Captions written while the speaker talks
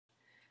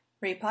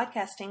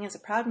Repodcasting is a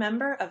proud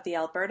member of the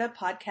Alberta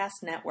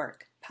Podcast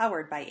Network,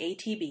 powered by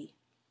ATB.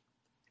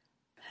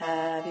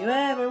 Have you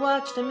ever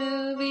watched a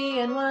movie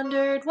and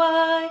wondered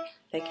why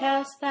they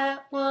cast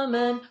that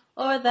woman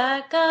or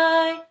that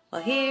guy?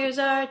 Well, here's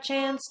our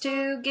chance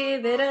to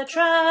give it a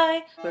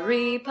try. We're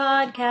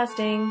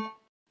Repodcasting.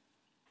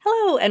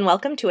 Hello, and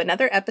welcome to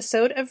another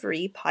episode of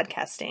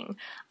Repodcasting.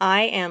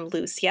 I am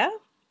Lucia.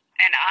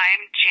 And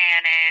I'm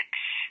Janet.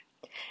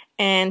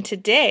 And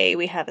today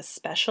we have a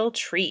special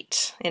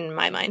treat, in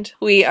my mind.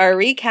 We are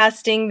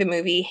recasting the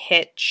movie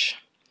Hitch.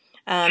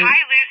 Hi, Lucia.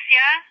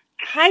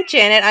 Hi,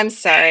 Janet. I'm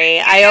sorry.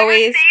 You I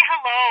always say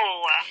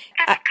hello.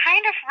 That's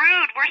kind of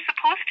rude. We're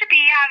supposed to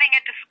be having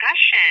a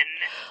discussion.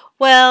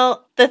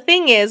 Well, the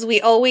thing is, we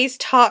always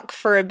talk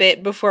for a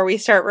bit before we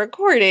start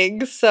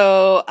recording,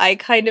 so I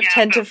kind of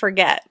tend to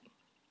forget.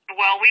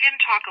 Well, we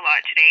didn't talk a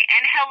lot today.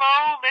 And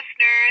hello,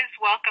 listeners.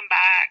 Welcome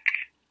back.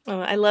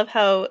 Oh, I love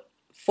how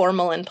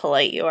formal and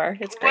polite you are.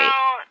 It's great.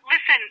 Well,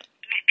 listen,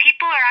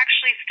 people are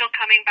actually still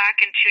coming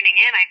back and tuning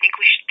in. I think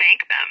we should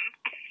thank them.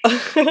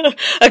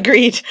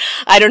 Agreed.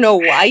 I don't know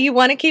why you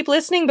want to keep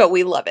listening, but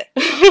we love it.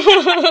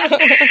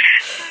 Okay.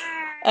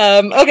 So,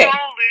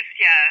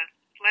 Lucia,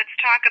 let's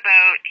talk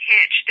about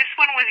Hitch. This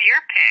one was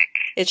your pick.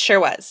 It sure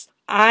was.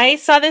 I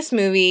saw this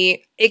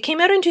movie. It came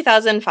out in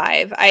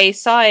 2005. I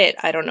saw it,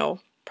 I don't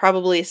know,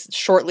 probably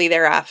shortly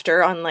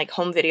thereafter on like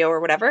home video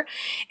or whatever.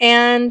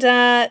 And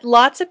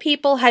lots of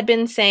people had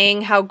been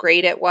saying how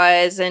great it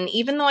was. And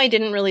even though I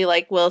didn't really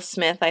like Will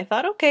Smith, I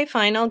thought, okay,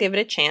 fine, I'll give it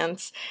a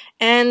chance.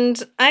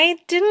 And I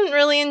didn't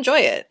really enjoy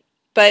it.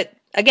 But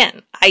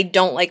again, I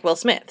don't like Will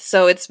Smith.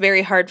 So it's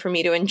very hard for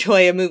me to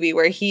enjoy a movie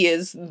where he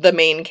is the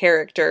main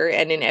character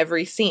and in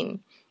every scene.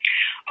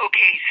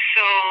 Okay,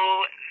 so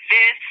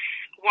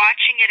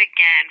watching it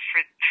again for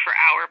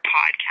our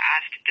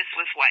podcast, this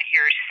was what,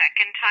 your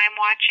second time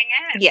watching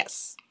it?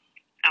 Yes.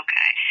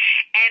 Okay.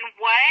 And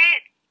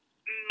what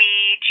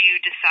made you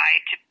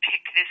decide to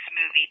pick this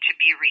movie to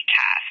be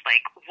recast?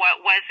 Like, what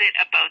was it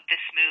about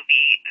this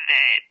movie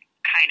that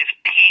kind of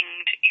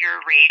pinged your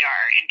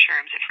radar in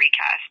terms of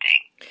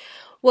recasting?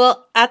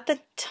 Well, at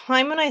the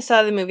time when I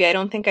saw the movie, I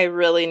don't think I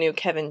really knew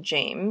Kevin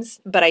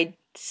James, but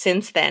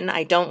since then,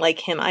 I don't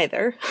like him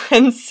either.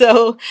 And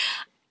so,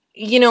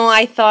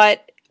 I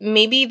thought,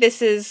 maybe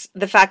this is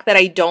the fact that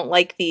I don't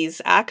like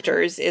these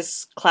actors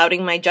is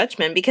clouding my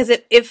judgment, because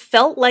it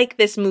felt like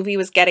this movie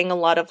was getting a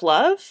lot of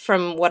love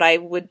from what I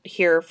would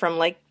hear from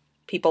like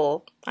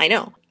people I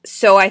know.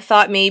 So I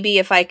thought maybe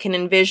if I can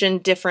envision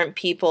different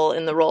people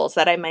in the roles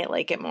that I might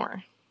like it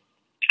more.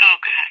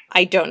 Okay.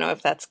 I don't know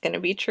if that's going to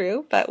be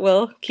true, but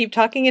we'll keep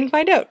talking and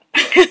find out.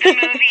 Did the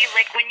movie,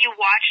 like when you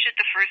watched it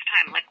the first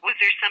time, like was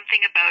there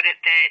something about it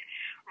that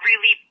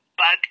really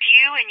bugged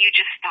you and you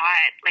just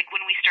thought, like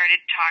when we started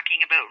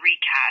talking about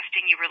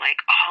recasting, you were like,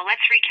 oh,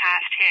 let's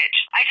recast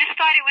Hitch? I just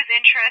thought it was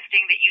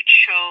interesting that you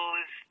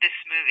chose this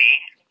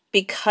movie.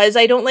 Because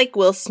I don't like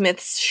Will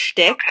Smith's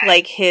shtick,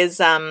 like his,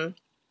 and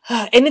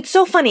it's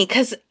so funny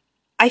because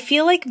I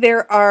feel like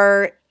there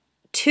are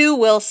two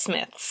Will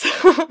Smiths.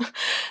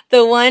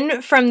 The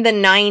one from the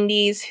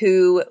 90s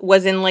who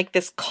was in like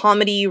this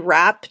comedy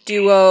rap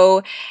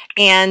duo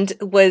and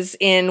was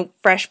in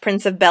Fresh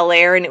Prince of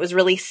Bel-Air, and it was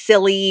really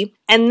silly.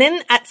 And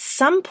then at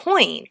some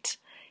point,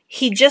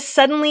 he just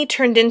suddenly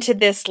turned into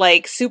this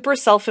like super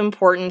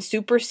self-important,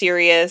 super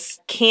serious,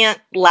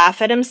 can't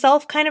laugh at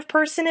himself kind of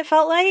person, it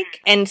felt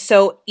like. And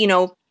so,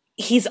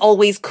 he's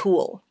always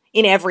cool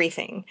in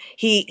everything.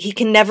 He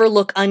can never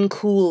look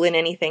uncool in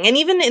anything. And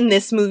even in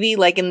this movie,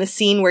 like in the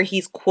scene where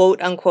he's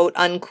quote unquote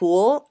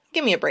uncool,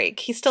 give me a break.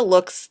 He still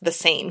looks the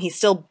same. He's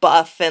still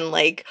buff and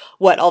like,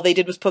 all they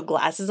did was put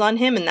glasses on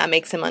him and that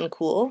makes him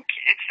uncool.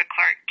 It's the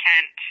Clark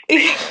Kent.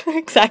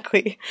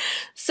 Exactly.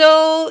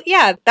 So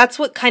yeah, that's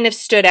what kind of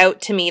stood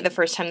out to me the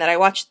first time that I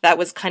watched. That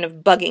was kind of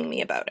bugging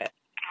me about it.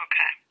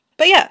 Okay.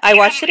 But yeah, I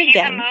watched it again.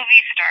 He's a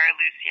movie star,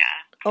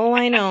 Lucia. Oh,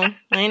 I know.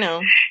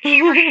 He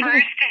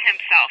refers to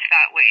himself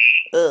that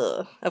way.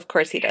 Ugh, of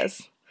course he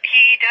does.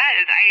 He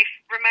does. I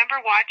remember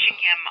watching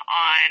him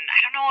on,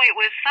 I don't know, it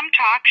was some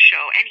talk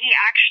show, and he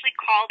actually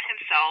called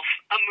himself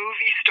a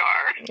movie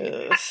star.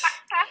 I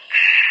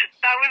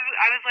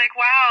was like,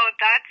 wow,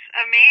 that's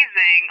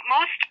amazing.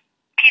 Most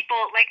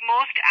people, like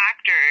most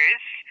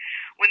actors,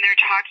 when they're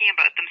talking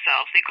about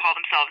themselves, they call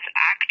themselves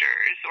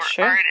actors or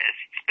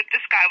artists. But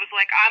this guy was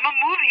like, I'm a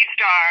movie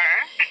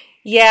star.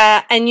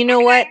 Yeah, and you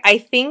know what? I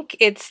think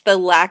it's the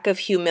lack of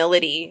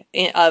humility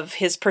of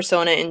his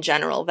persona in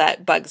general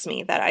that bugs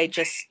me, that I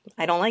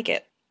don't like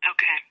it.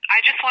 Okay.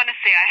 I just want to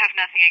say I have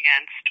nothing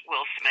against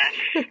Will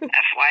Smith,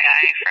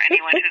 FYI, for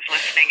anyone who's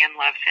listening and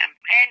loves him.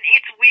 And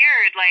it's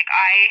weird, like,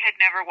 I had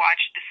never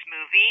watched this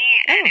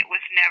movie, and it was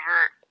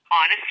never...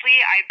 Honestly,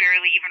 I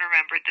barely even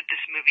remembered that this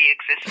movie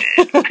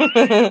existed.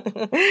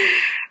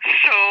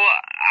 So,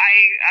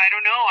 I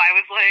don't know. I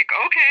was like,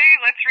 okay,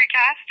 let's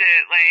recast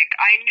it. Like,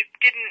 I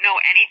didn't know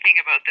anything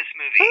about this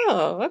movie.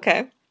 Oh,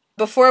 okay.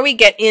 Before we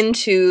get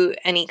into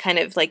any kind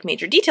of like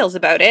major details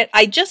about it,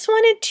 I just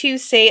wanted to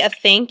say a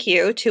thank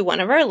you to one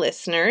of our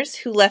listeners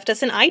who left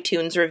us an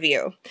iTunes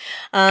review.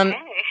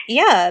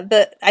 Yeah,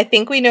 I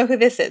think we know who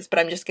this is, but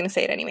I'm just going to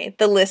say it anyway.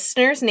 The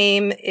listener's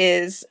name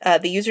is,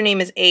 the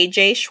username is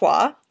AJ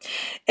Schwa,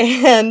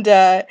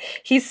 and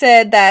he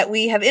said that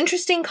we have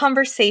interesting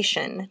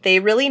conversation. They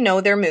really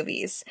know their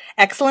movies.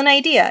 Excellent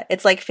idea.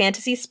 It's like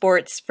fantasy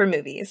sports for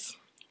movies.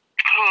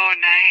 Oh,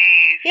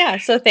 nice. Yeah,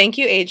 so thank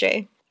you,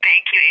 AJ.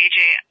 Thank you, AJ.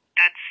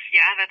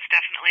 That's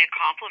definitely a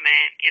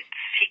compliment.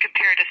 He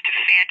compared us to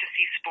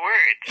fantasy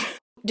sports.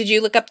 Did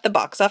you look up the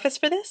box office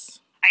for this?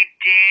 I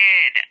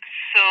did.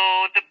 So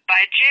the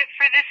budget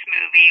for this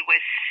movie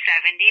was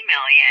 $70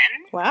 million.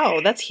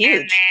 Wow, that's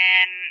huge. And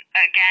then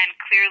again,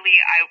 clearly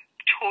I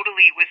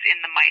totally was in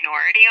the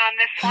minority on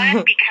this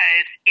one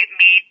because it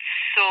made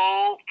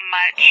so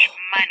much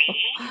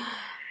money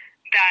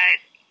that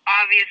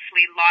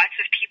obviously lots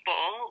of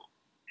people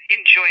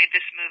enjoyed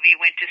this movie,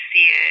 went to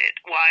see it.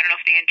 Well, I don't know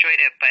if they enjoyed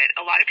it, but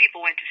a lot of people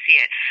went to see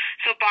it.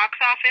 So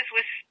box office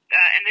was,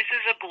 and this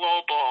is a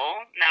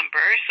global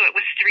number, so it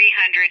was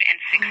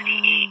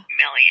 $368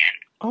 million.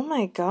 Oh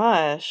my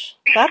gosh.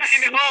 That's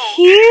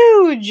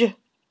huge.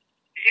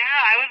 Yeah,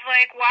 I was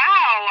like,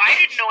 wow,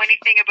 I didn't know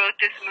anything about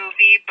this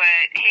movie,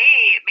 but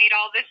hey, it made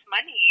all this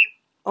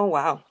money. Oh,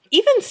 wow.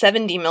 Even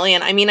 70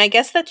 million. I mean, I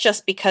guess that's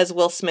just because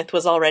Will Smith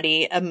was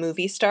already a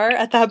movie star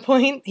at that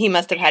point. He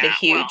must have had a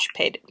huge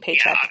paycheck.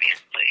 Yeah,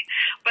 obviously.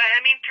 But, I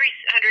mean,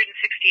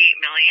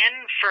 $368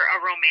 million for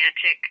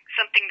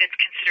something that's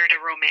considered a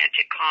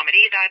romantic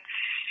comedy, that's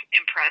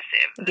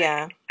impressive.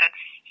 Yeah.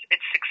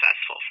 It's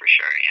successful for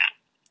sure, yeah.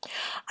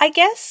 I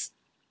guess,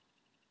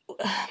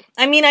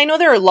 I mean, I know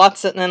there are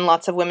lots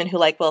of women who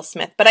like Will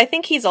Smith, but I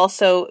think he's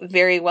also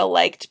very well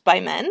liked by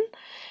men.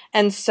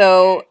 And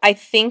so I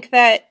think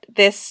that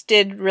this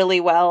did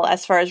really well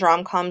as far as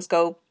rom-coms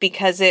go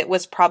because it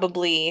was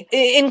probably,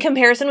 in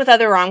comparison with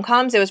other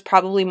rom-coms, it was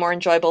probably more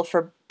enjoyable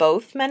for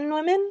both men and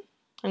women.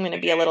 I'm going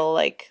to be a little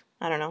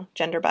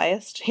gender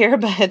biased here,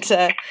 but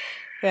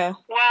yeah.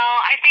 Well,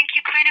 I think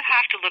you kind of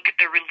have to look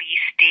at the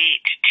release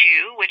date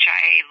too, which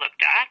I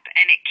looked up,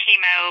 and it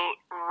came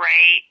out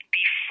right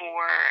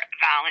before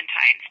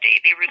Valentine's Day.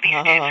 They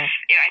released it,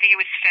 I think it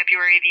was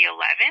February the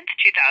 11th,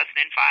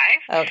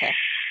 2005. Okay.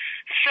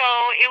 So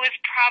it was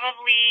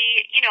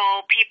probably,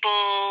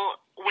 people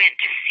went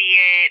to see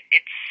it.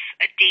 It's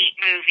a date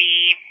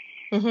movie.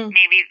 Mm-hmm.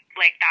 Maybe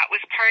like that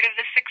was part of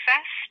the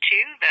success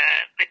too,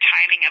 the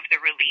timing of the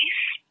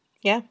release.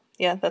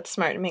 Yeah, that's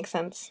smart. It makes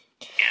sense.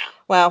 Yeah.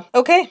 Wow.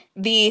 Okay.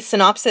 The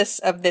synopsis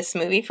of this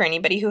movie for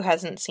anybody who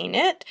hasn't seen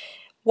it.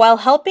 While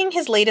helping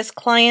his latest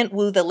client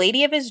woo the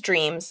lady of his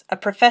dreams, a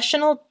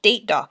professional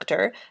date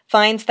doctor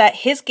finds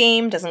that his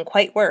game doesn't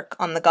quite work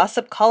on the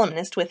gossip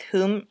columnist with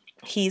whom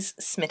he's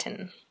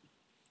smitten.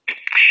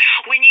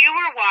 When you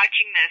were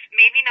watching this,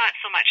 maybe not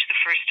so much the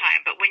first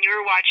time, but when you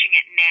were watching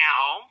it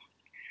now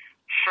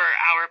for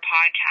our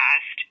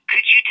podcast,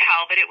 could you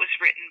tell that it was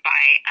written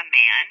by a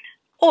man?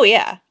 Oh,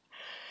 yeah.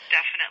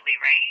 Definitely,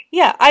 right?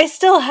 Yeah, I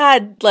still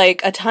had,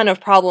 a ton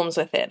of problems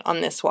with it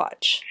on this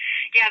watch.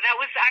 Yeah, that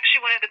was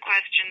actually one of the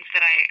questions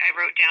that I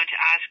wrote down to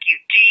ask you.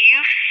 Do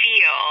you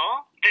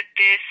feel that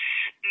this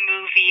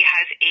movie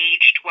has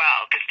aged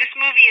well? Because this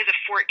movie is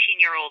a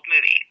 14-year-old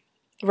movie.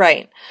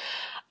 Right.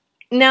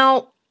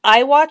 Now,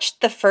 I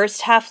watched the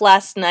first half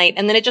last night,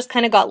 and then it just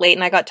kind of got late,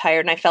 and I got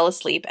tired, and I fell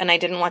asleep, and I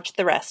didn't watch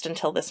the rest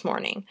until this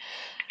morning.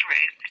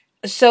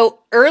 Right. So,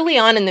 early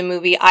on in the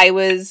movie, I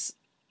was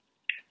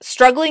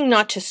struggling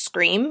not to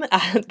scream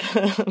at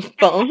the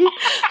phone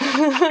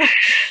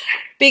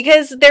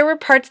because there were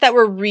parts that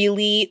were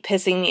really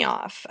pissing me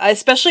off,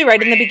 especially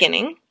right in the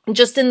beginning,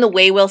 just in the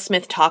way Will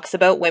Smith talks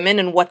about women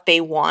and what they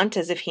want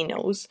as if he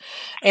knows.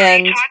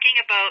 And are you talking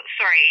about,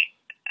 sorry,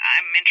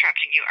 I'm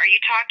interrupting you. Are you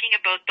talking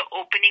about the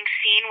opening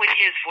scene with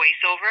his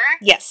voiceover?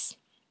 Yes.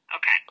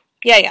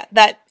 Okay. Yeah,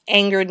 that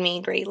angered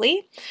me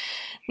greatly.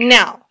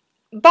 Now,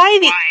 by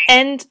the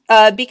end,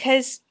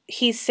 because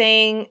he's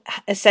saying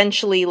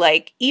essentially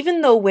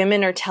even though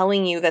women are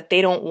telling you that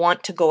they don't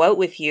want to go out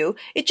with you,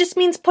 it just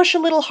means push a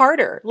little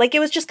harder. It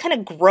was just kind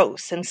of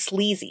gross and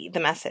sleazy, the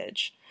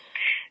message.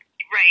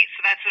 Right,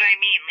 so that's what I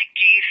mean.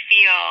 Do you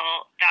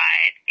feel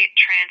that it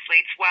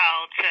translates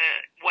well to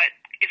what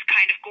is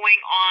kind of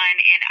going on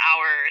in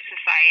our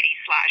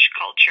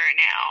society/culture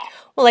now?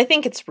 Well, I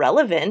think it's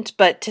relevant,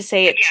 but to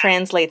say it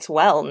translates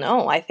well,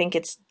 no, I think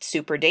it's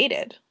super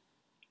dated.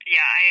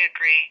 Yeah, I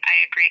agree.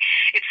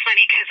 It's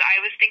funny because I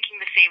was thinking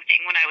the same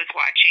thing when I was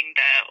watching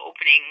the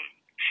opening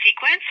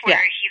sequence where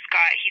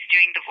he's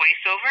doing the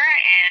voiceover,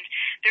 and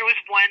there was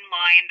one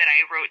line that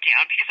I wrote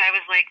down because I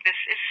was like, this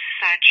is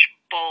such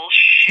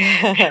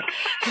bullshit.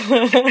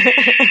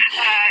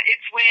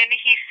 It's when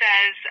he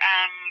says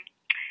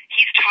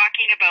he's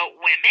talking about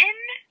women,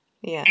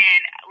 Yeah.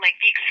 And, like,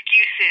 the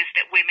excuses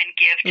that women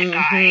give to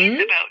guys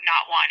about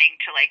not wanting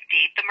to, like,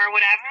 date them or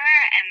whatever.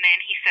 And then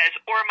he says,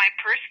 or my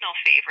personal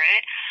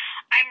favorite,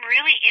 I'm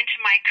really into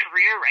my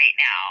career right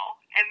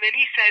now. And then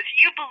he says,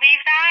 you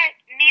believe that?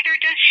 Neither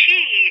does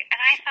she. And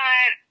I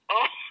thought,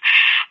 oh,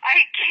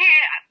 I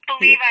can't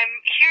believe I'm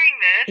hearing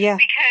this. Yeah.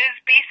 Because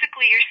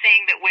basically you're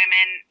saying that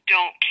women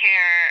don't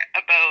care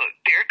about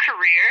their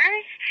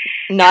careers.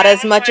 Not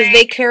as much as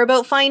they care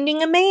about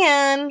finding a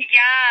man.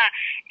 Yeah.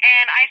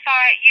 And I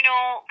thought, you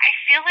know, I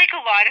feel like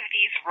a lot of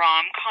these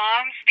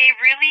rom-coms, they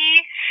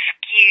really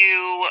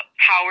skew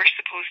how we're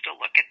supposed to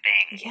look at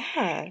things.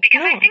 Yeah.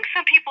 Because I think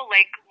some people,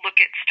 like, look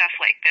at stuff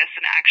like this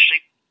and actually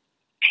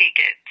take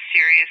it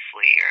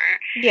seriously.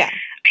 Or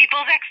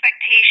people's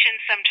expectations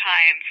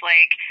sometimes,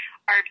 like,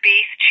 are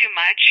based too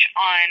much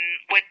on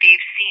what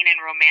they've seen in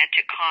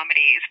romantic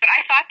comedies. But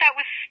I thought that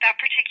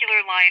particular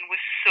line was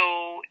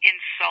so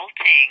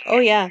insulting. Oh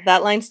yeah,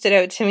 that line stood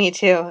out to me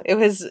too. It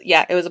was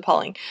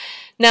appalling.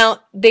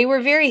 Now, they were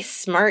very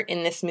smart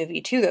in this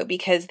movie too, though,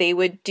 because they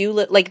would do,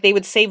 like, they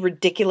would say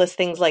ridiculous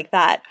things like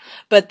that,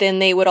 but then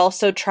they would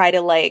also try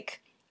to, like,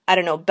 I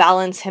don't know,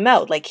 balance him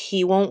out. Like,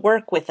 he won't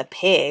work with a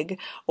pig,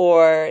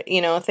 or,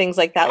 you know, things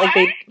like that. What?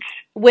 Like,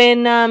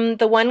 when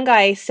the one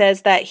guy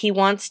says that he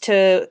wants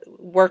to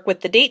work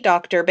with the date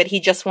doctor, but he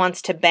just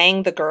wants to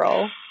bang the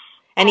girl,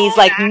 and he's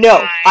like,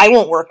 no, I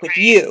won't work with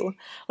you.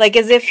 Like,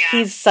 as if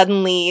he's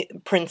suddenly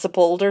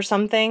principled or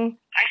something.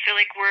 I feel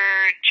like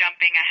we're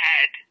jumping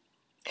ahead.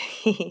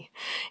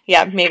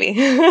 Yeah, maybe.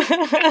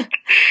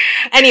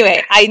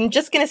 Anyway, I'm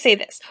just going to say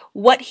this.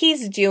 What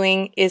he's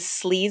doing is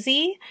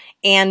sleazy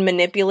and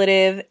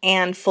manipulative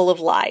and full of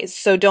lies.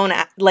 So don't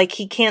act like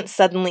he can't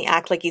suddenly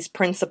act like he's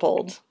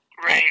principled.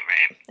 Right.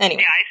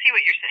 Anyway. Yeah, I see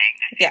what you're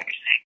saying.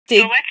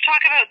 So let's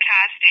talk about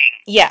casting.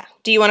 Yeah.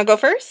 Do you want to go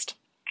first?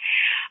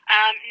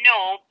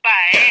 No,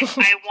 but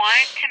I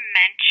want to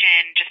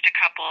mention just a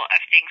couple of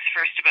things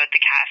first about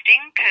the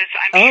casting, because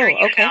I'm sure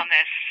you found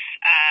this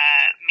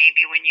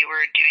maybe when you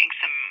were doing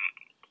some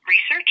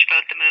research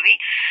about the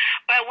movie.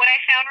 But what I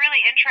found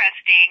really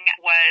interesting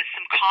was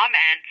some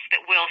comments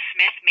that Will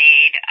Smith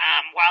made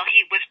while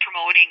he was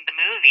promoting the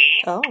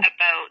movie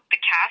about the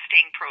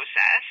casting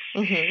process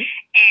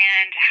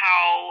and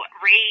how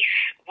race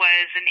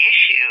was an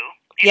issue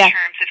in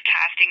terms of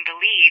casting the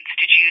leads.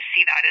 Did you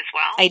see that as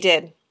well? I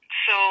did.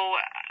 So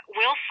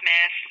Will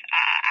Smith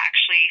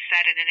actually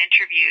said in an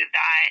interview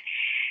that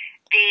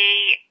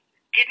they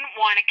didn't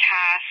want to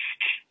cast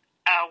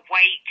a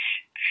white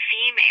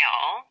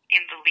female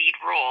in the lead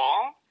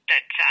role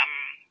that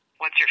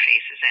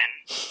what's-her-face is in.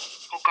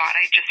 Oh, God,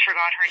 I just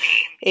forgot her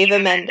name. Eva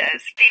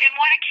Mendes. They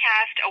didn't want to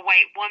cast a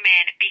white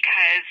woman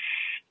because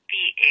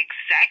the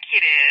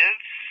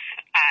executives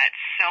at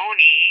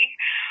Sony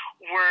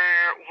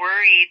were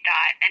worried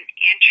that an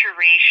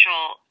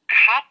interracial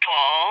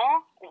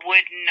couple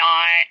would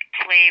not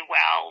play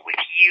well with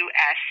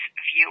U.S.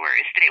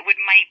 viewers, that it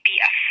might be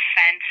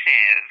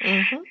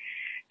offensive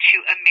to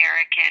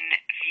American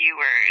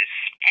viewers.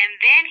 And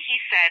then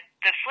he said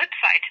the flip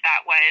side to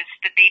that was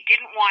that they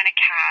didn't want to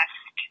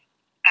cast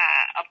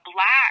a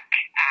black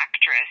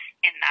actress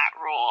in that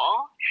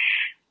role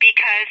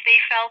because they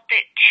felt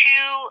that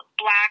two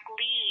black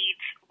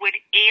leads would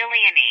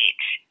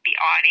alienate the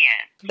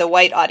audience. The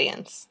white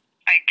audience.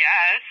 I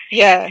guess.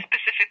 Yeah. You didn't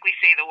specifically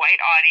say the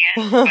white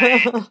audience,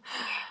 but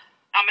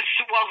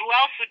who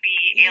else would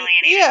be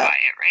alienated by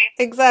it, right?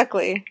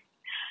 Exactly.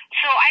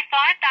 So I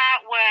thought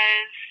that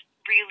was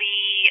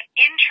really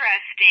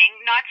interesting,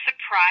 not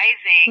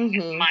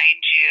surprising,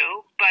 mind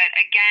you, but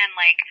again,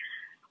 like,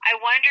 I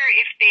wonder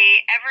if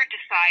they ever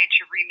decide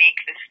to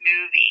remake this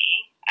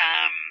movie,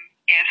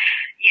 if,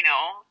 you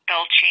know,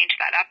 they'll change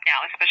that up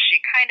now, especially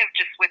kind of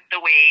just with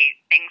the way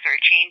things are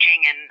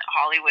changing and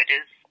Hollywood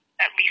is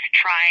at least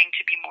trying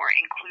to be more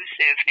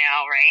inclusive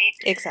now, right?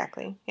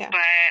 Exactly, yeah.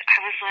 But I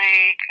was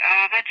like,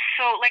 that's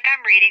so, like, I'm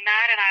reading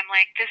that and I'm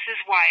like, this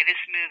is why this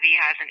movie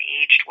hasn't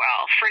aged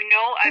well. For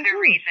no other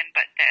reason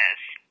but this.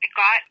 It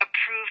got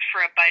approved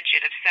for a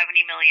budget of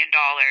 $70 million,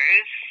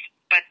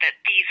 but that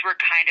these were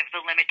kind of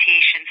the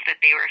limitations that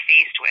they were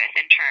faced with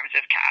in terms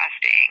of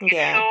casting.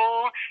 Yeah.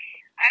 So,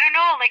 I don't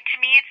know, like, to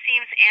me it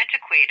seems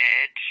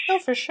antiquated. Oh,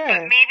 for sure.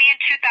 But maybe in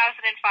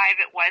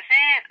 2005 it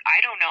wasn't.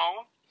 I don't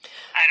know.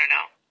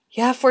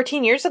 Yeah,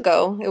 14 years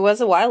ago. It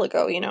was a while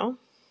ago, you know?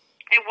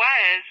 It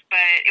was,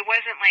 but it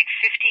wasn't like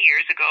 50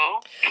 years ago.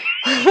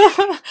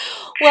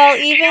 Well,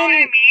 even... You know what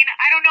I mean?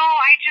 I don't know.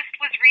 I just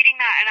was reading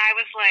that and I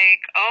was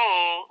like,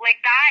 oh, like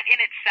that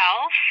in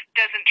itself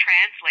doesn't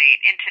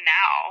translate into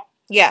now.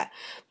 Yeah,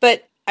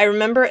 but I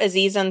remember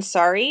Aziz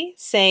Ansari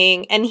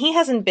saying, and he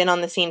hasn't been on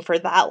the scene for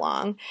that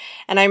long,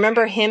 and I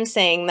remember him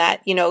saying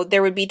that, you know,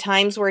 there would be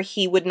times where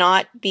he would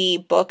not be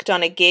booked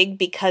on a gig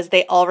because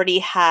they already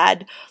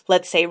had,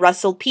 let's say,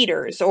 Russell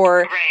Peters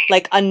or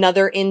like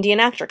another Indian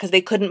actor, because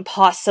they couldn't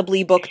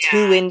possibly book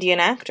two Indian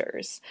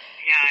actors.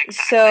 Yeah,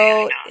 exactly.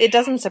 So it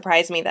doesn't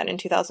surprise me that in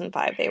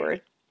 2005 they were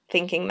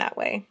thinking that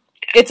way.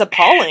 It's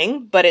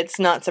appalling, but it's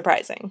not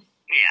surprising.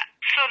 Yeah.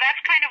 So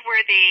that's kind of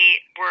where they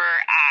were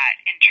at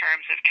in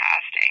terms of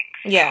casting.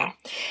 So. Yeah.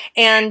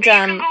 And but you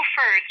can go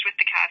first with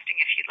the casting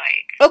if you'd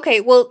like.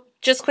 Okay, well,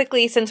 just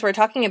quickly, since we're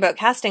talking about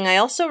casting, I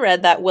also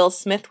read that Will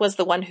Smith was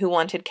the one who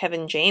wanted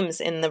Kevin James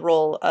in the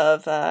role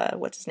of,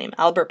 what's his name,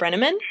 Albert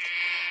Brenneman,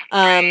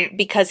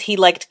 because he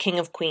liked King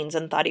of Queens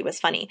and thought he was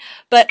funny.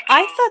 But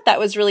I thought that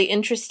was really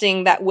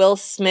interesting that Will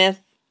Smith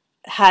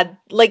had,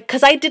 like,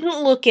 because I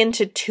didn't look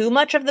into too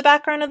much of the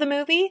background of the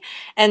movie,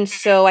 and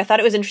so I thought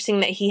it was interesting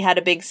that he had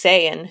a big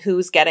say in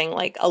who's getting,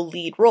 like, a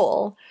lead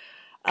role.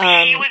 He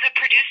was a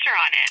producer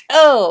on it.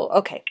 Oh,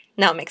 okay.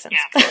 Now it makes sense.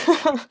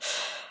 Yeah.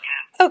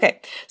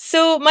 Okay,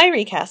 so my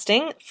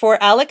recasting for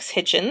Alex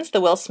Hitchens, the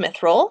Will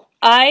Smith role,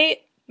 I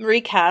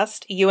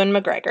recast Ewan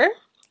McGregor.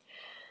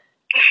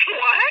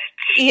 What?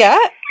 Yeah.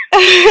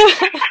 Sorry,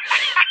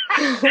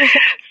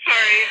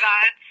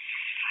 that's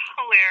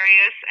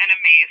hilarious and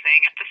amazing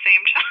at the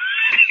same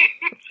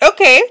time.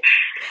 Okay.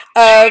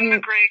 Ewan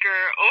McGregor,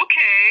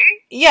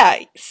 okay. Yeah,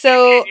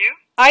 so Continue.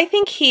 I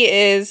think he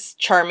is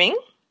charming,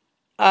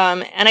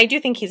 and I do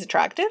think he's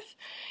attractive,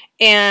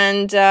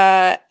 and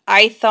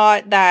I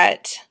thought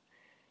that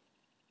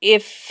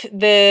if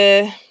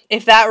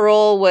that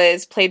role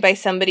was played by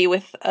somebody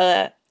with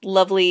a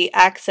lovely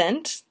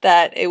accent,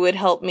 that it would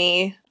help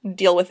me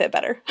deal with it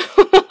better.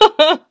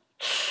 Oh,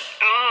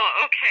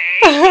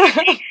 okay.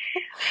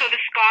 So the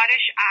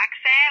Scottish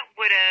accent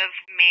would have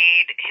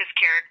made his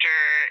character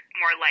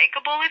more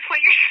likable, is what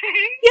you're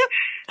saying? Yep.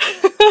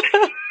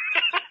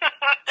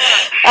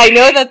 I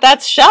know that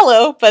that's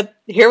shallow, but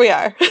here we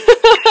are.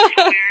 That's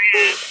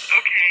hilarious.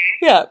 Okay.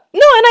 Yeah.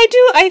 No, and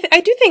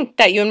I do think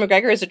that Ewan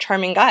McGregor is a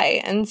charming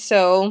guy, and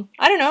so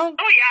I don't know.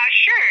 Oh yeah,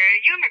 sure.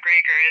 Ewan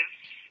McGregor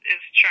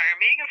is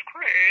charming, of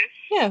course.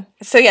 Yeah.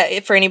 So yeah,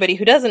 for anybody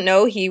who doesn't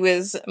know, he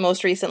was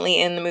most recently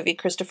in the movie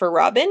Christopher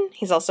Robin.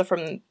 He's also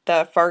from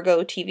the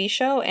Fargo TV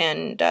show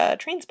and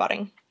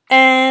Trainspotting.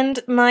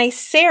 And my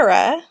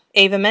Sarah,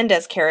 Ava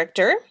Mendes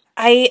character,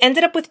 I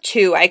ended up with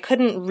two. I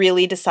couldn't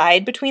really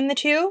decide between the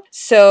two.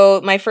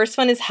 So my first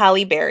one is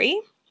Halle Berry.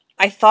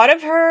 I thought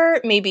of her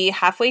maybe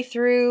halfway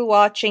through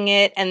watching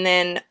it, and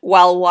then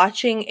while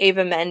watching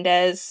Ava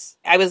Mendes,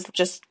 I was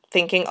just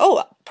thinking,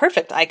 oh,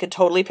 perfect, I could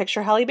totally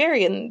picture Halle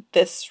Berry in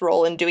this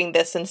role and doing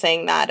this and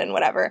saying that and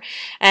whatever.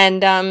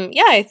 And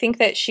yeah, I think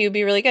that she would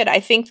be really good. I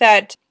think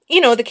that,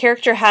 you know, the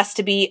character has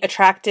to be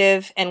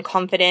attractive and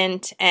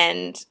confident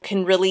and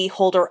can really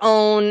hold her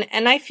own,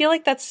 and I feel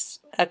like that's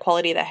a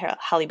quality that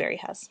Halle Berry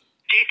has.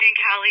 Do you think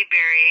Halle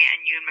Berry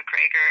and Ewan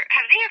McGregor,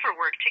 have they ever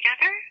worked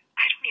together?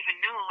 I don't even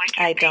know.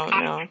 I don't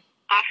know.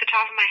 Off the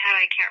top of my head,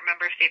 I can't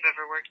remember if they've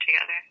ever worked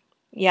together.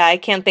 Yeah, I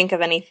can't think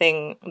of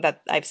anything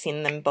that I've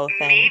seen them both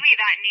in. Maybe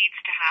that needs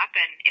to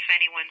happen if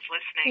anyone's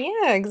listening.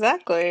 Yeah,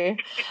 exactly.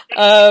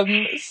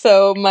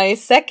 So my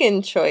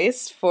second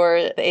choice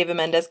for the Ava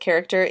Mendes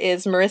character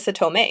is Marissa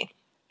Tomei.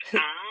 Oh,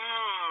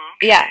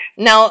 okay. Yeah.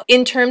 Now,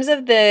 in terms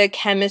of the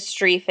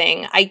chemistry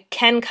thing, I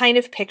can kind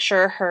of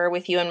picture her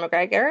with Ewan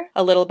McGregor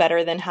a little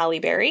better than Halle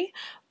Berry,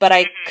 but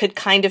I could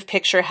kind of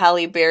picture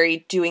Halle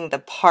Berry doing the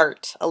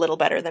part a little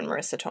better than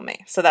Marissa Tomei.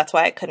 So that's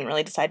why I couldn't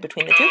really decide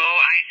between the two. Oh,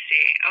 I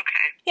see. Okay.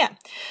 Yeah.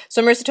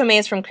 So Marissa Tomei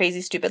is from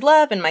Crazy Stupid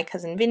Love and My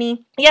Cousin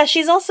Vinny. Yeah,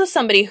 she's also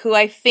somebody who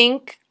I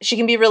think she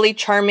can be really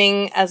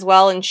charming as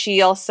well, and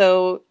she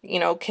also, you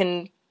know,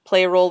 can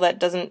play a role that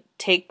doesn't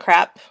take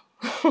crap.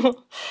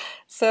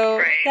 So,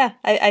 right. Yeah,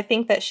 I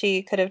think that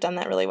she could have done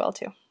that really well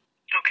too.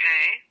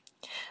 Okay.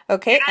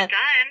 Okay. You're not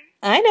done.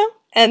 I know.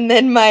 And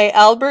then my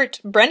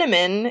Albert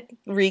Brenneman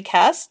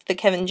recast, the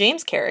Kevin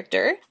James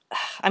character.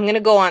 I'm going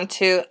to go on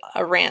to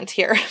a rant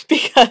here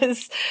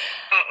because,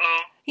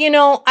 you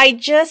know, I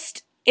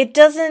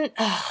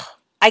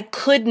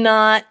could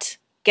not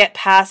get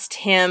past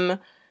him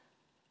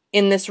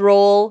in this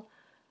role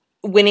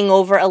winning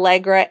over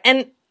Allegra.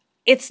 And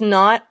it's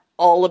not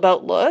all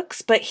about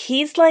looks, but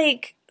he's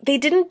like, they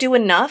didn't do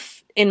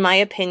enough, in my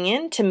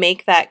opinion, to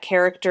make that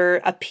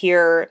character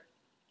appear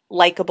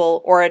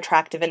likable or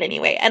attractive in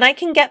any way. And I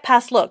can get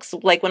past looks.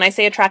 Like when I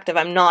say attractive,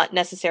 I'm not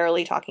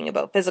necessarily talking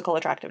about physical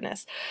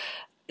attractiveness.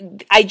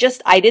 I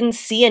didn't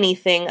see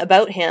anything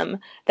about him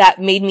that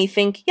made me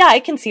think, yeah,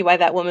 I can see why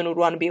that woman would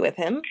want to be with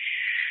him.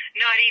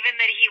 Not even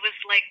that he was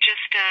like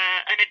just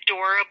an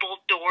adorable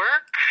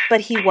dork?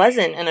 But he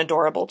wasn't an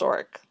adorable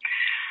dork.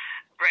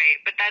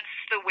 Right, but that's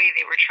the way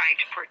they were trying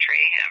to portray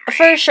him, right?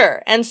 For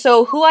sure. And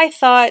so who I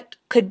thought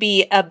could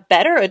be a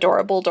better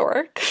adorable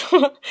dork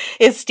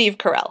is Steve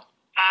Carell.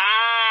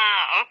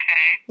 Ah,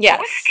 okay. Yes.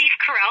 What was Steve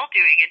Carell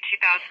doing in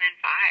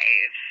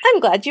 2005? I'm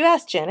glad you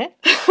asked, Janet.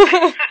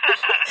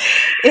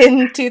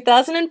 In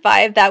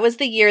 2005, that was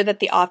the year that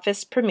The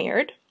Office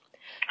premiered.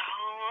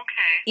 Oh,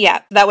 okay.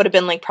 Yeah, that would have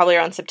been like probably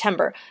around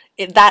September.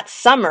 That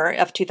summer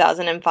of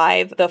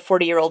 2005, The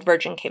 40-Year-Old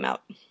Virgin came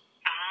out.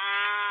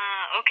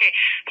 Ah, okay.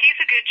 He's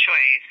a good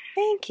choice.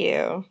 Thank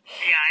you.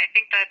 Yeah, I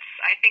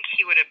think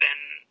he would have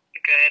been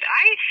good.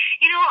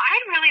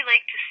 I'd really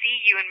like to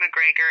see Ewan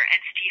McGregor and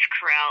Steve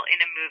Carell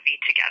in a movie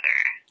together.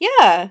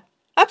 Yeah,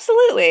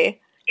 absolutely.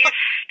 If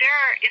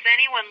there is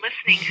anyone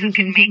listening who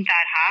can make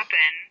that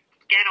happen,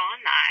 get on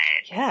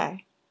that. Yeah.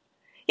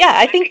 Yeah,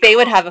 I think they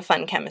would have a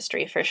fun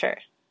chemistry for sure.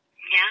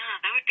 Yeah,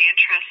 that would be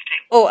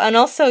interesting. Oh, and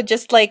also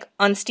just like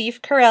on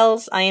Steve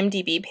Carell's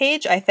IMDb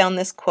page, I found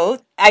this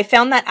quote. I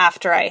found that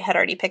after I had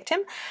already picked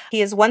him. He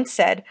has once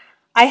said,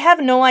 "I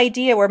have no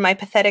idea where my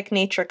pathetic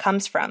nature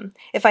comes from.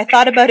 If I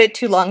thought about it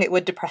too long, it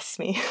would depress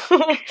me."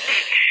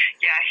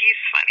 Yeah,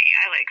 he's funny.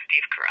 I like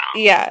Steve Carell.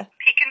 Yeah.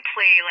 He can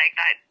play like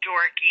that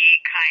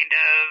dorky kind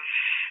of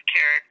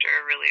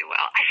character really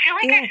well. I feel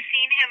like I've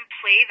seen him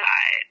play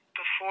that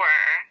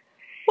before.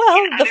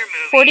 Well, the other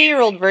movies.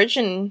 40-year-old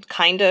virgin,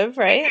 kind of,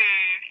 right?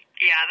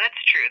 Mm-hmm. Yeah,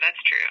 that's true.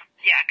 That's true.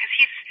 Yeah, because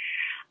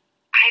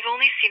I've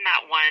only seen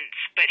that once,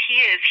 but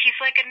he's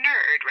like a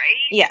nerd,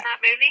 right? Yeah. In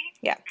that movie?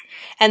 Yeah.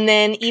 And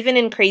then even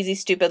in Crazy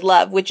Stupid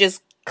Love, which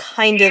is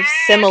kind of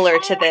similar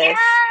to this. Yeah.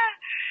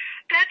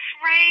 That's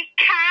right,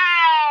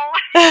 Cal.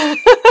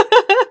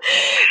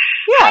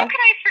 Yeah. How could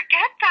I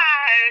forget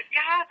that?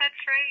 Yeah,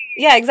 that's right.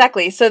 Yeah,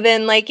 exactly. So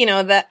then, like, you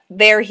know, that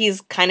there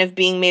he's kind of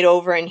being made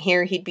over, and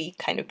here he'd be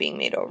kind of being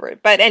made over.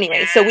 But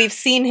anyway, so we've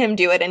seen him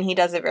do it, and he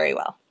does it very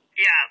well.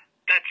 Yeah,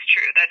 that's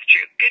true. That's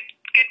true. Good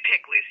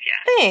pick, Lucia.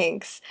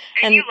 Thanks.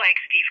 And you like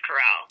Steve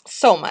Carell.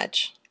 So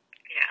much.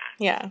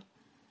 Yeah. Yeah.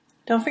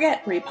 Don't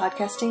forget,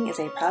 Repodcasting is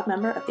a proud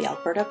member of the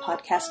Alberta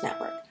Podcast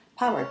Network,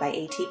 powered by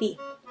ATV.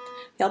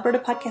 The Alberta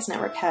Podcast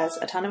Network has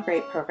a ton of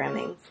great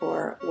programming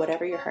for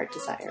whatever your heart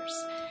desires.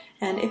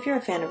 And if you're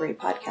a fan of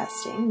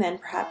Repodcasting, then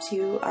perhaps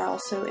you are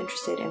also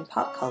interested in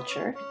pop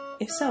culture.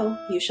 If so,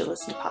 you should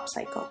listen to Pop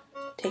Cycle.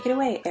 Take it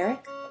away,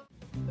 Eric.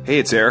 Hey,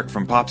 it's Eric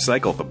from Pop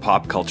Cycle, the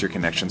Pop Culture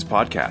Connections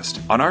podcast.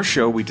 On our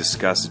show, we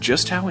discuss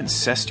just how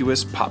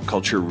incestuous pop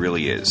culture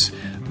really is,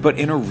 but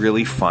in a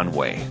really fun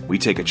way. We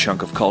take a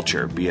chunk of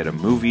culture, be it a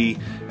movie,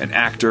 an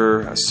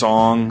actor, a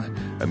song,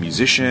 a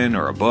musician,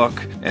 or a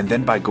book, and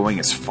then by going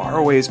as far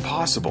away as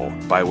possible,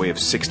 by way of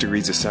 6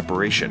 degrees of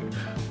separation,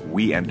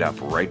 we end up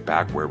right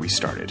back where we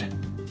started.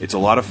 It's a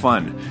lot of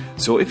fun,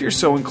 so if you're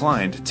so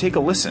inclined, take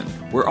a listen.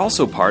 We're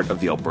also part of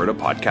the Alberta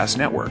Podcast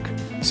Network,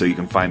 so you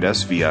can find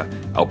us via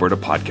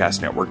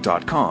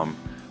albertapodcastnetwork.com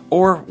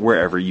or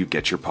wherever you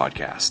get your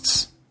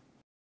podcasts.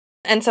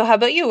 And so how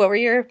about you? What were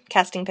your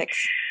casting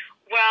picks?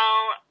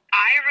 Well,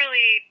 I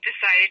really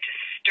decided to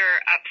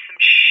stir up some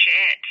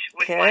shit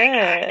with my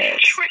casting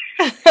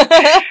choices.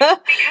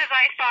 Because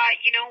I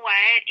thought, you know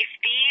what? If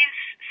these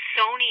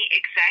Sony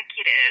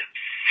executives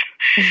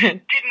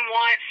didn't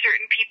want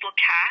certain people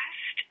cast,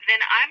 then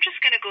I'm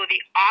just going to go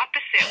the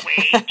opposite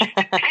way just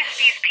to piss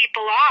these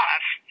people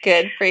off.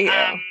 Good for you.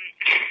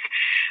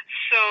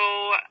 So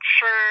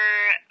for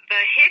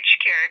the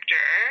Hitch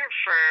character,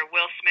 for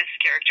Will Smith's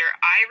character,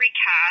 I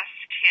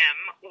recast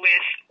him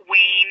with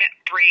Wayne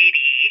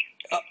Brady.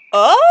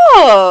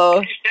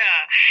 Oh!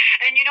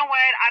 Yeah. And you know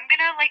what? I'm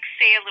going to,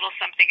 say a little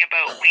something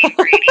about Wayne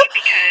Brady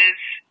because,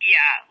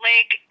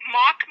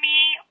 mock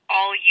me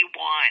all you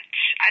want.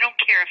 I don't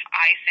care if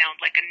I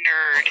sound like a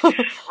nerd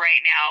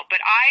right now,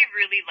 but I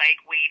really like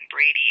Wayne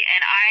Brady,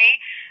 and I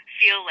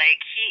feel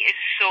like he is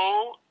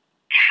so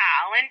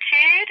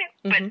talented,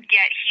 but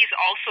yet he's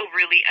also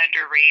really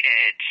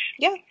underrated.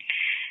 Yeah.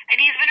 And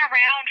he's been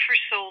around for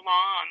so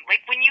long.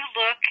 Like, when you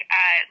look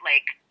at,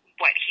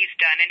 what he's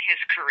done in his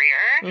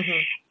career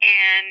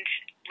and,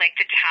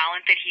 the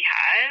talent that he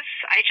has,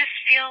 I just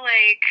feel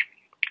like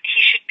he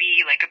should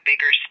be, a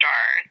bigger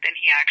star than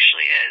he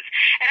actually is.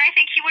 And I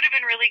think he would have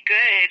been really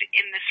good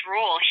in this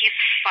role. He's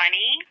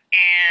funny,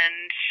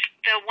 and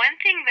the one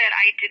thing that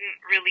I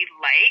didn't really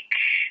like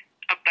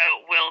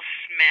about Will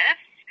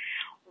Smith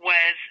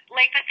was,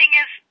 the thing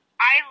is,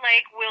 I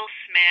like Will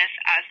Smith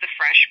as the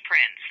Fresh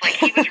Prince.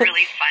 He was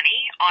really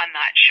funny on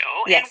that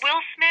show. Yes. And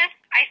Will Smith,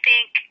 I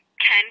think,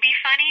 can be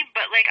funny,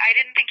 but, I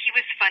didn't think he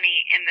was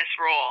funny in this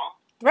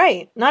role.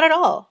 Right. Not at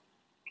all.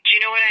 Do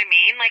you know what I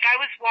mean? I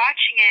was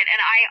watching it, and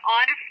I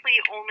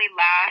honestly only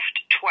laughed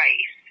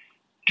twice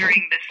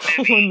during this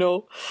movie.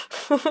 Oh, no.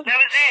 That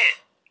was it.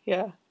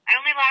 Yeah. I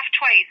only laughed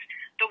twice.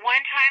 The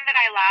one time that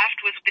I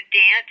laughed was the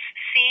dance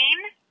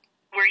scene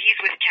where he's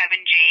with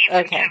Kevin James,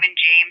 and Kevin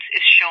James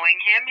is showing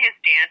him his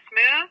dance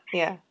moves.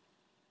 Yeah.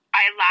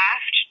 I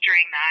laughed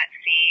during that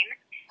scene.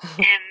 And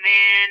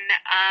then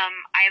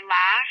I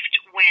laughed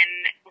when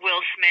Will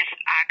Smith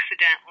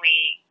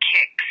accidentally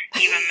kicks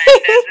Eva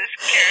Mendez's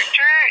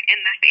character in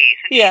the face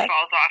and she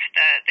falls off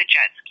the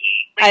jet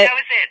ski. That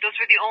was it. Those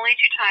were the only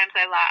 2 times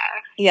I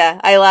laughed. Yeah,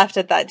 I laughed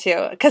at that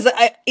too. Because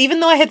even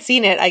though I had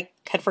seen it, I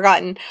had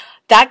forgotten.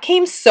 That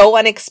came so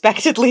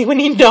unexpectedly when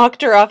he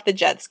knocked her off the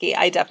jet ski.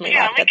 I definitely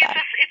laughed at that.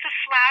 It's a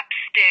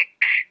slapstick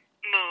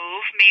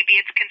move.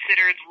 Maybe it's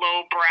considered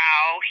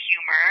lowbrow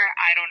humor.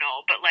 I don't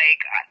know. But,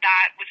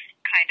 that was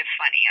kind of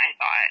funny, I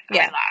thought.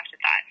 Yeah. I laughed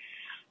at that.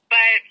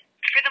 But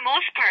for the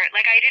most part,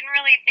 I didn't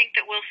really think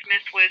that Will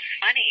Smith was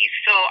funny.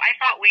 So I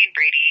thought Wayne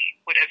Brady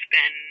would have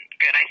been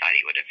good. I thought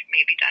he would have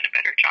maybe done a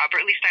better job. Or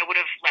at least I would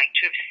have liked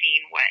to have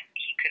seen what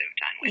he could have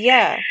done with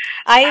it.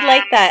 I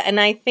like that. And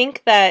I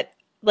think that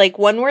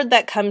one word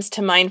that comes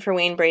to mind for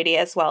Wayne Brady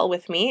as well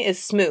with me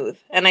is smooth.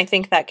 And I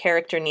think that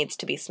character needs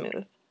to be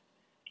smooth.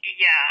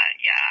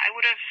 Yeah,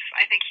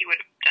 I think he would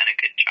have done a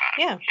good job.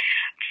 Yeah.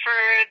 For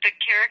the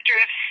character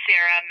of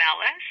Sarah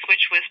Mellis,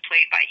 which was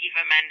played by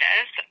Eva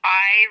Mendes,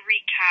 I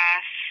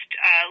recast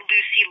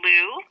Lucy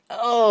Liu.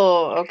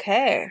 Oh,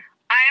 okay.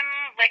 I'm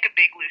like a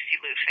big Lucy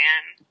Liu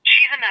fan.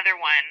 She's another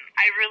one.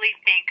 I really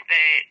think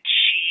that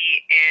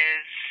she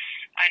is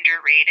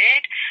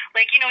underrated.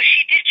 Like, you know,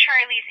 she did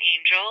Charlie's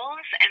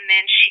Angels, and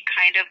then she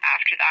kind of,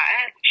 after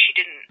that, she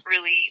didn't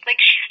really, like,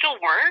 she still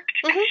worked.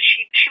 Mm-hmm.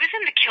 She was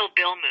in the Kill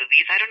Bill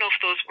movies. I don't know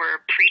if those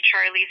were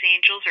pre-Charlie's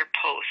Angels or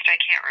post. I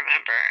can't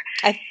remember.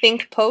 I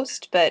think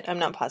post, but I'm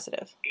not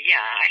positive.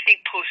 Yeah, I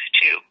think post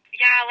too.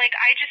 Yeah, like,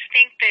 I just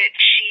think that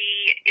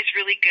she is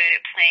really good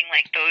at playing,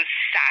 like, those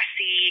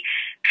sassy,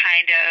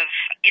 kind of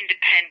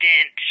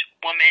independent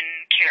woman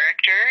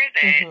character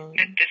that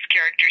this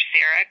character,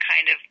 Sarah,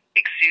 kind of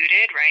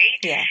exuded, right?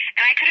 Yeah.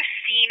 And I could have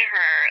seen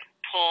her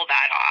pull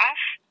that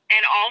off.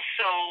 And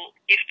also,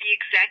 if the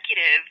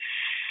executives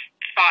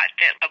thought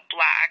that a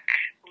black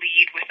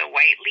lead with a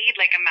white lead,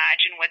 like,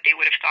 imagine what they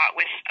would have thought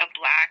with a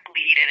black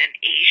lead and an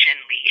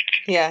Asian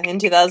lead. Yeah, in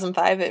 2005,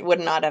 it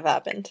would not have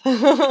happened.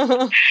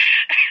 But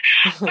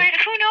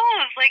who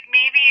knows? Like,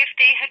 maybe if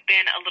they had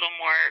been a little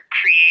more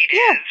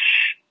creative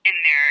in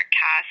their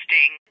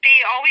casting,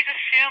 they always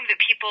assume that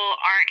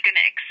people aren't going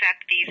to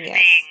accept these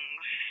things.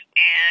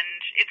 And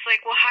it's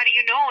like, well, how do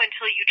you know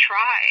until you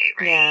try,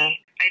 right? Yeah.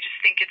 I just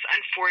think it's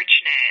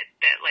unfortunate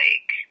that,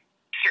 like,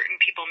 certain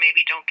people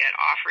maybe don't get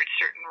offered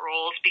certain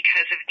roles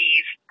because of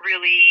these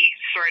really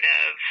sort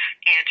of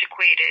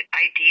antiquated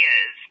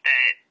ideas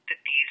that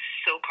these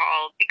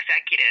so-called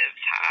executives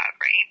have,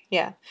 right?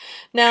 Yeah.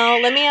 Now,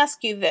 let me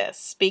ask you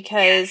this,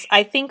 because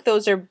I think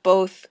those are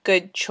both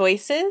good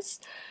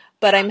choices,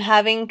 but I'm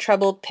having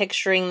trouble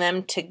picturing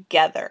them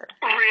together.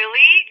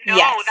 Really? No,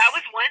 yes. That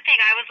was one thing.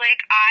 I was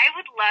like, I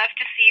would love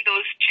to see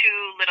those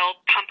two little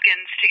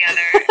pumpkins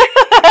together.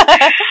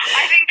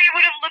 I think they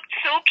would have looked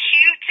so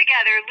cute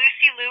together.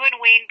 Lucy Liu and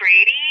Wayne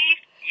Brady.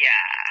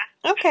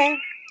 Yeah. Okay.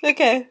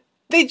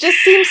 They just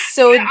seem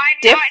so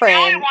different.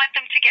 Now I want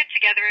them to get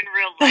together in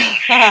real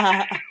life.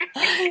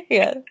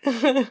 Yeah.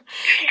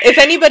 If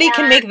anybody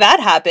can make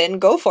that happen,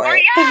 go for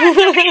it. So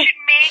they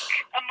should make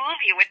a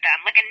movie with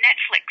them, like a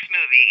Netflix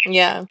movie.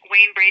 Yeah.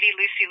 Wayne Brady,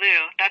 Lucy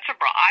Liu. I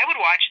would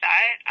watch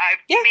that.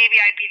 Maybe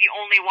I'd be the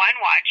only one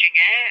watching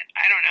it.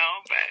 I don't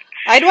know, but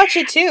I'd watch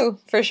it too,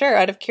 for sure,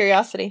 out of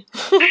curiosity.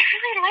 I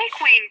really like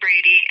Wayne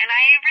Brady, and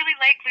I really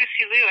like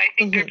Lucy Liu. I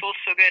think they're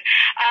both so good.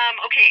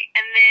 Okay,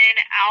 and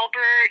then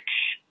Albert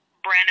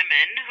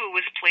Brenneman, who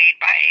was played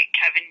by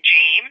Kevin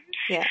James.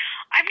 Yeah.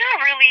 I'm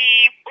not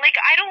really, like,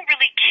 I don't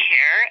really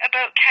care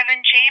about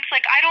Kevin James.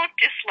 Like, I don't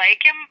dislike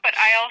him, but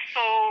I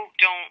also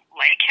don't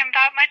like him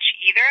that much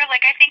either.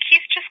 Like, I think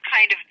he's just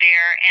kind of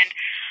there. And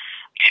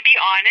to be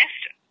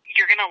honest,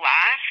 you're going to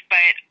laugh,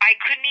 but I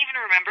couldn't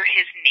even remember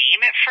his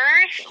name at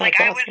first. That's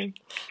like, awesome. I was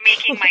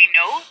making my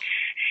notes,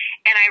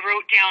 and I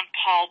wrote down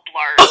Paul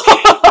Blart.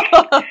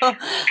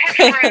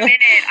 Because for a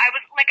minute, I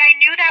was like, I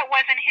knew that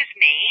wasn't his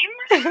name.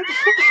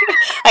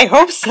 I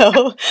hope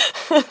so.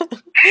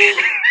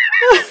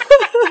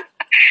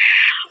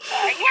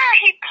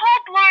 Paul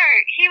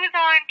Blart. He was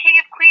on King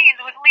of Queens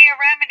with Leah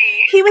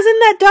Remini. He was in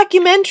that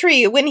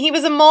documentary when he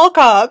was a mall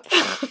cop.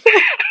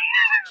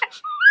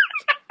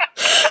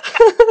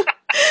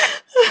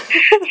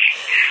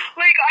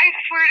 Like, I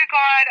swear to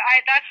God,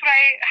 that's what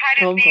I had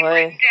his name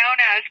written down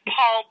as,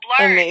 Paul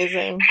Blart.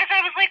 Amazing. Because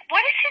I was like,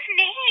 what is his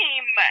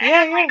name?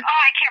 Yeah, and I'm like,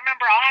 I can't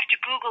remember. I'll have to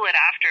Google it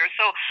after.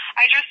 So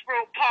I just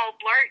wrote Paul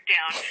Blart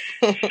down.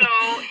 So,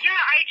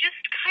 I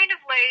just kind of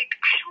like,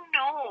 I don't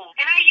know.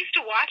 And I used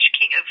to watch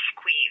King of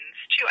Queens,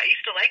 too. I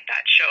used to like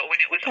that show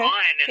when it was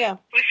on. And it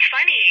was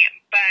funny,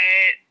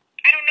 but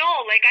I don't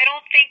know. Like, I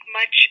don't think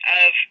much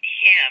of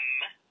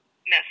him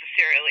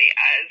necessarily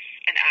as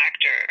an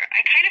actor. I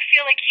kind of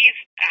feel like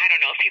I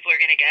don't know if people are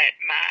going to get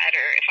mad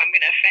or if I'm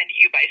going to offend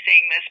you by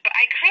saying this, but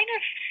I kind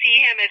of see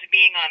him as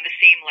being on the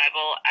same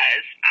level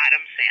as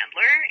Adam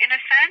Sandler in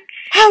a sense.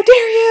 How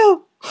dare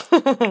you?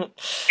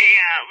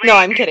 Yeah. Like, no,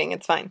 I'm kidding.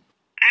 It's fine.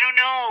 I don't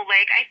know.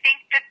 Like, I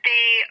think that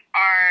they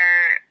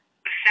are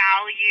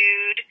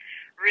valued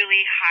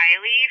really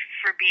highly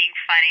for being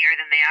funnier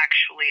than they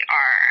actually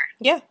are.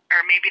 Yeah.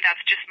 Or maybe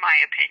that's just my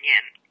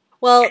opinion.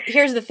 Well,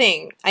 here's the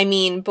thing. I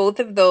mean, both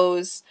of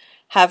those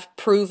have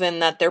proven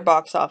that they're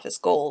box office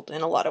gold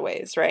in a lot of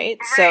ways, right?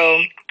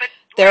 So but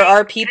there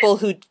are people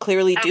who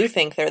clearly do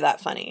think they're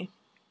that funny.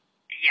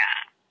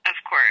 Yeah, of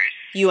course.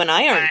 You and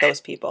I aren't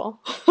those people.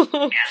 Yeah,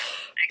 exactly.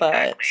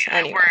 But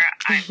anyway.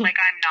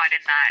 I'm not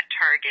in that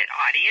target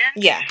audience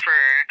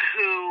for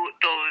who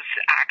those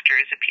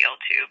actors appeal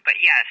to. But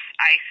yes,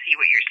 I see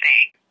what you're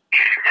saying.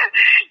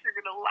 You're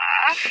going to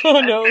laugh. Oh,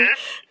 no.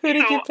 Who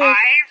did you pick?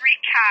 I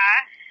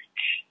recast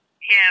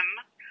him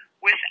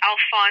with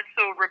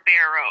Alfonso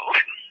Ribeiro.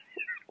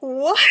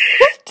 What?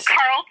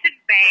 Carlton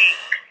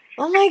Banks.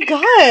 Oh my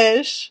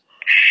gosh.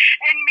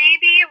 And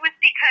maybe it was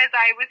because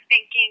I was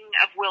thinking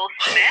of Will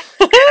Smith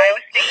and I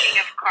was thinking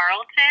of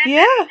Carlton.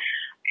 Yeah.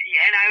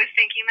 And I was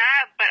thinking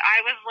that, but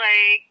I was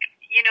like,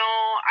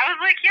 I was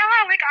like,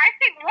 yeah, like, I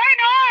think, why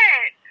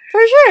not? For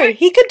sure.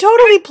 He could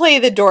totally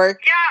play the dork.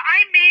 Yeah,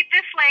 I made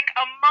this, like,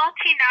 a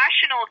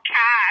multinational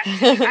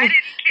cast. I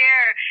didn't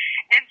care.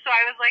 And so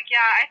I was like,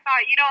 yeah, I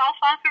thought,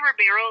 Alfonso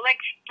Ribeiro, like,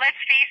 let's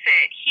face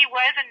it, he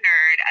was a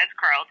nerd as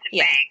Carlton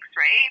Banks,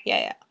 right?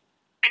 Yeah.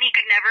 And he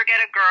could never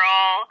get a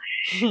girl.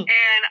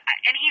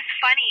 and he's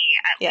funny,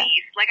 at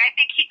least. Like, I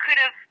think he could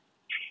have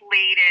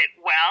played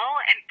it well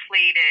and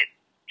played it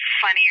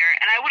funnier.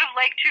 And I would have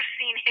liked to have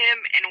seen him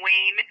and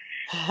Wayne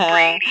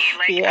Brady,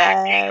 like,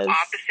 acting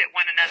opposite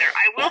one another.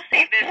 I will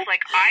say this,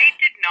 like, I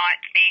did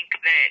not think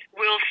that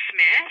Will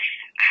Smith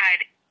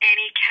had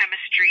any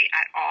chemistry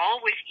at all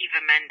with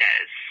Eva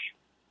Mendes.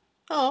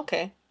 Oh,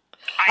 okay.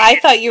 I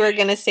thought you were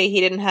going to say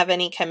he didn't have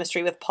any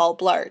chemistry with Paul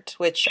Blart,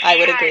 which I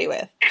would agree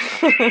with.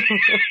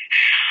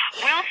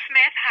 Will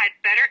Smith had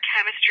better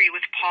chemistry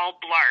with Paul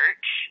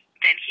Blart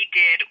than he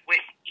did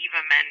with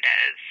Eva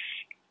Mendes,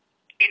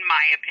 in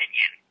my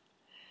opinion.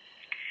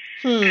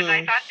 Because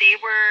I thought they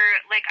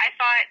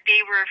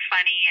were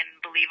funny and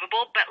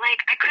believable, but,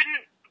 like, I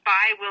couldn't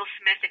buy Will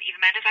Smith and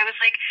Eva Mendes. I was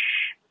like,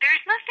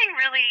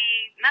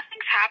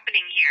 nothing's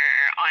happening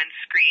here on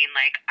screen.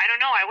 Like, I don't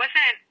know, I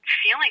wasn't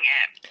feeling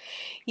it.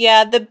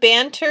 Yeah, the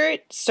banter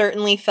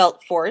certainly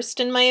felt forced,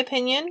 in my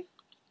opinion.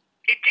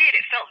 It did.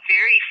 It felt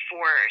very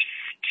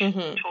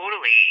forced.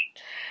 Totally.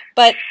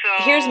 But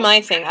here's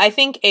my thing. I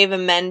think Eva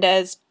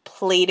Mendes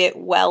played it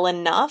well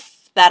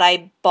enough that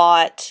I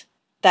bought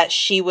that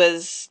she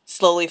was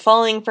slowly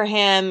falling for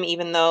him,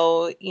 even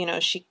though,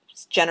 she's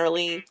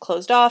generally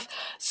closed off.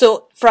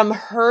 So from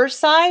her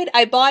side,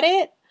 I bought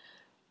it.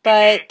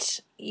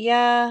 But,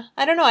 yeah,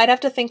 I don't know. I'd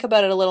have to think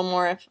about it a little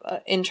more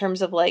in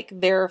terms of, like,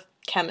 their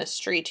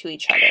chemistry to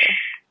each other.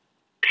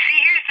 See,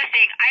 here's the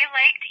thing. I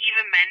liked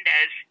Eva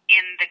Mendes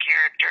in the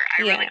character.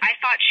 I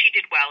thought she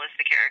did well as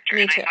the character.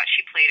 Me too. I thought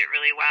she played it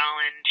really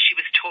well, and she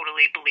was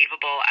totally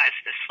believable as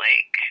this,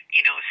 like,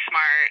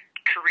 smart,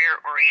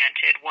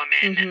 career-oriented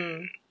woman,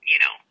 and,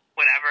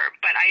 whatever.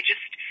 But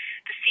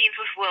the scenes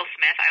with Will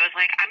Smith, I was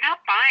like, I'm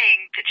not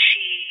buying that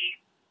she,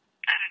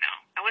 I don't know.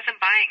 I wasn't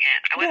buying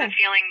it. I wasn't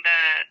feeling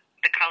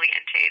the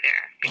caliente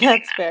there.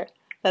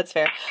 That's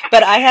fair.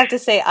 But I have to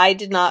say, I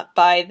did not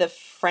buy the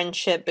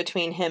friendship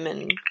between him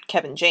and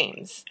Kevin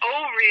James.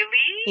 Oh,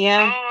 really?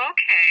 Yeah. Oh,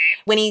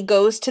 okay. When he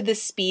goes to the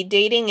speed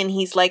dating and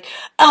he's like,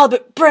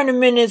 Albert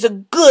Brenneman is a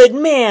good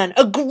man,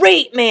 a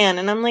great man.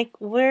 And I'm like,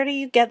 where do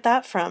you get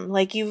that from?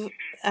 Like,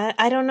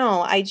 I don't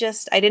know. I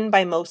didn't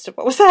buy most of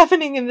what was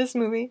happening in this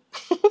movie.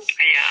 Yeah.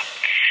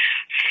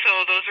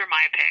 So those are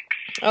my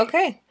picks.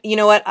 Okay. You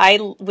know what? I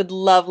would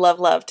love, love,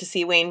 love to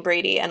see Wayne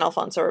Brady and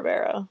Alfonso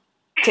Ribeiro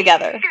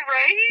together.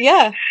 Right?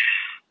 Yeah.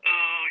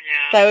 Oh,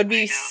 yeah. That would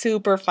be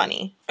super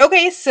funny.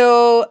 Okay,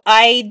 so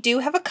I do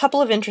have a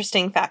couple of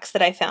interesting facts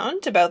that I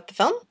found about the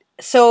film.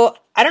 So,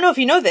 I don't know if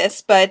you know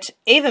this, but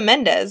Eva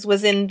Mendes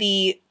was in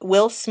the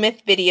Will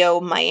Smith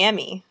video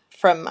Miami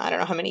from I don't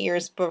know how many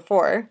years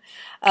before.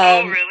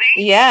 Oh, really?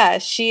 Yeah,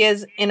 she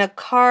is in a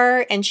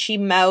car and she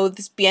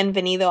mouths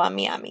Bienvenido a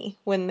Miami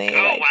when they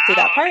do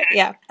that part. Okay.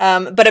 Yeah.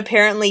 But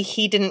apparently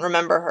he didn't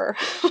remember her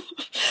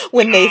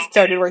when they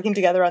started working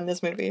together on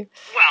this movie.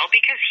 Well,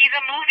 because he's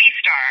a movie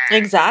star.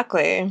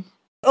 Exactly.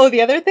 Oh,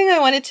 the other thing I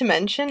wanted to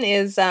mention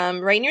is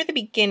right near the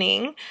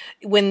beginning,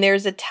 when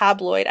there's a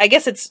tabloid, I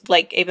guess it's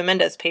like Eva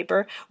Mendes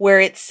paper, where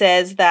it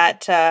says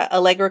that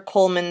Allegra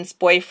Coleman's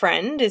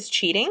boyfriend is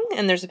cheating,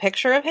 and there's a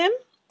picture of him.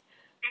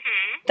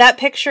 Mm-hmm. That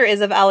picture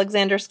is of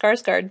Alexander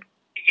Skarsgård.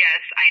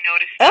 Yes, I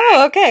noticed that.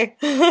 Oh, okay.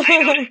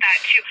 I noticed that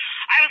too.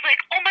 I was like,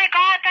 oh my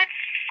god, that's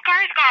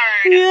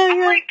Skarsgård. Yeah,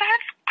 I'm like,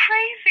 that's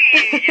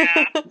crazy.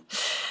 Yeah.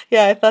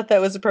 Yeah, I thought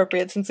that was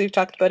appropriate since we've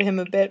talked about him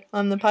a bit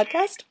on the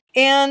podcast.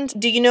 And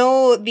do you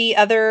know the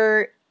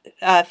other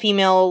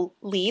female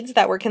leads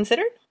that were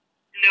considered?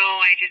 No,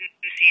 I didn't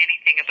see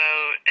anything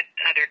about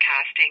other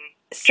casting.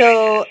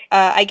 So,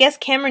 I guess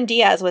Cameron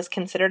Diaz was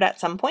considered at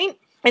some point.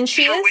 And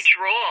she is... which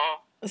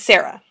role?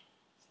 Sarah.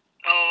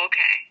 Oh,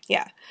 okay.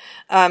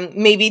 Yeah.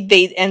 Maybe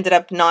they ended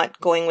up not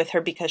going with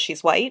her because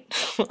she's white.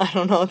 I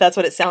don't know. That's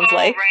what it sounds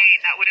like. Oh, right.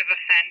 That would have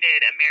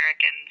offended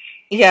Americans.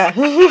 Yeah.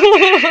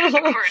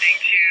 According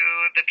to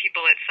the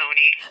people at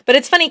Sony. But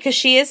it's funny because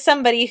she is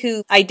somebody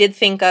who I did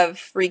think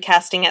of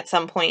recasting at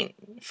some point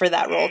for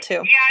that role too.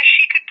 Yeah,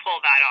 she could pull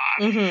that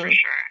off for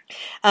sure.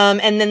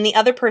 And then the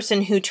other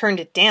person who turned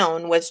it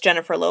down was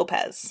Jennifer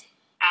Lopez.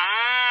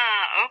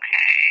 Ah,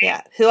 okay.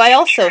 Yeah, who I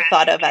also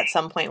thought of at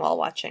some point while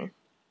watching.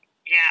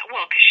 Yeah,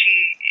 well, because she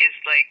is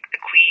like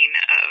the queen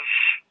of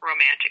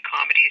romantic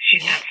comedies.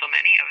 She's done so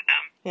many of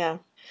them. Yeah.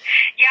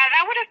 Yeah,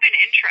 that would have been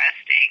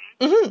interesting.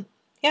 Mm-hmm.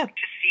 Yeah.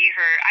 To see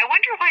her. I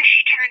wonder why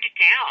she turned it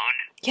down.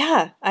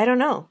 Yeah, I don't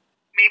know.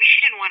 Maybe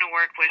she didn't want to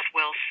work with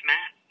Will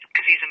Smith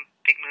because he's a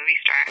big movie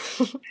star.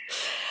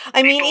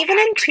 I mean, even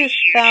in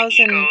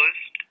 2000...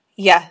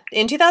 Yeah,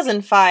 in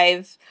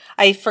 2005,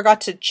 I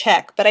forgot to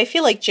check, but I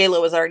feel like J-Lo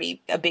was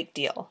already a big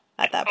deal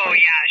at that point. Oh,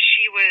 yeah,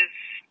 she was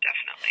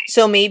definitely.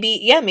 So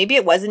maybe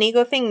it was an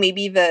ego thing.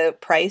 Maybe the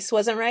price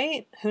wasn't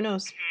right. Who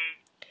knows?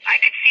 Mm-hmm. I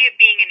could see it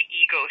being an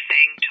ego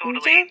thing,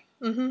 totally.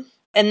 Mm-hmm.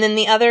 And then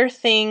the other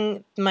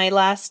thing, my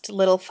last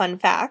little fun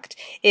fact,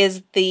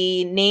 is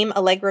the name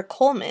Allegra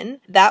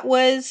Coleman. That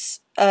was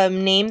a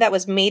name that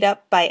was made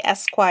up by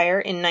Esquire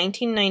in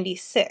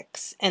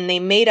 1996. And they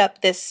made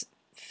up this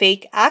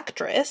fake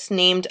actress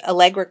named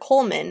Allegra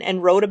Coleman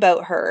and wrote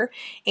about her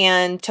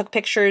and took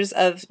pictures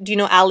of, do you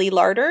know Ali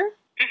Larder?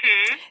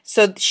 Mm-hmm.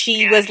 So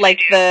she was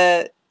like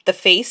the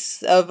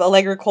face of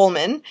Allegra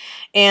Coleman,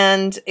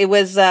 and it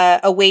was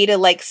a way to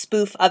like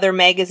spoof other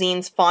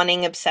magazines'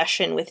 fawning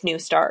obsession with new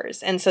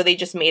stars. And so they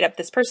just made up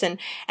this person,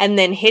 and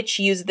then Hitch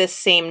used this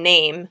same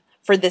name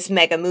for this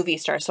mega movie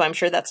star, so I'm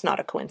sure that's not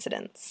a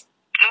coincidence.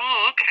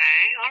 Oh,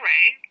 okay. All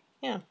right.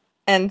 Yeah.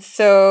 And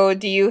so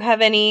do you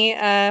have any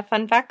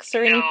fun facts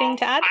or anything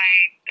to add?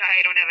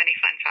 I don't have any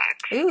fun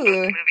facts about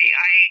the movie.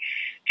 I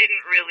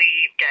didn't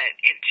really get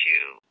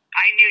into...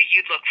 I knew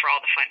you'd look for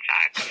all the fun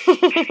facts.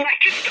 I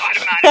just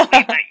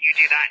automatically let you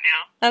do that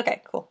now.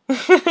 Okay, cool.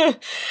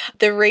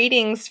 The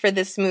ratings for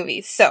this movie.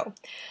 So,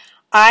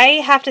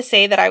 I have to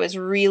say that I was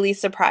really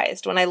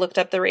surprised when I looked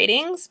up the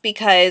ratings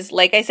because,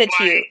 like I said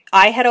to you,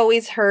 I had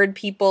always heard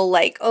people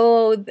like,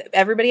 oh,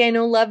 everybody I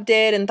know loved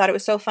it and thought it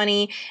was so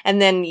funny.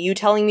 And then you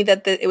telling me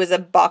that it was a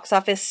box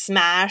office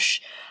smash.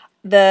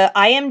 The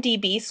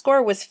IMDb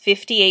score was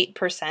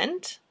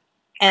 58%.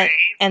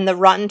 And the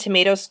Rotten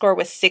Tomatoes score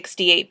was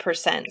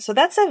 68%. So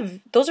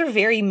those are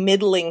very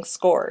middling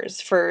scores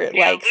for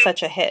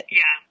such a hit.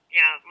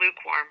 Yeah,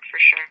 lukewarm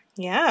for sure.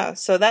 Yeah,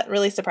 so that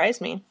really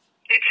surprised me.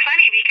 It's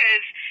funny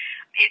because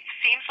it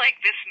seems like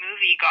this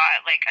movie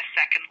got like a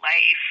second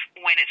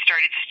life when it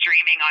started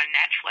streaming on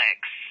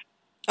Netflix.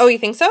 Oh, you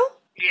think so?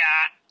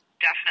 Yeah.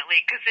 Definitely,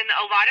 because in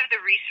a lot of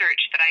the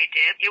research that I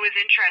did, it was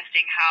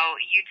interesting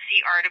how you'd see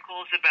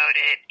articles about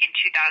it in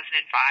 2005,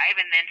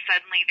 and then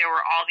suddenly there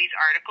were all these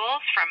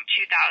articles from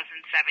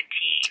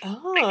 2017.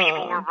 Oh. Like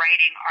people were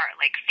writing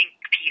think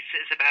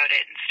pieces about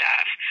it and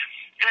stuff.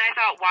 And I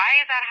thought,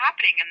 why is that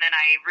happening? And then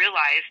I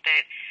realized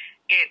that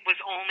it was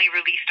only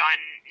released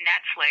on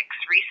Netflix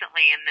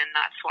recently, and then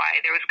that's why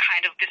there was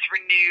kind of this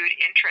renewed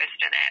interest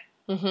in it.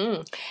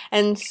 Mm-hmm.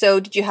 And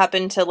so did you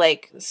happen to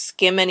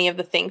skim any of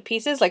the think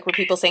pieces? Like, were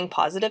people saying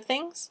positive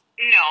things?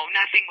 No,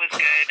 nothing was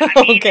good. I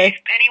mean, okay.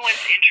 If anyone's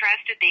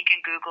interested, they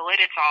can Google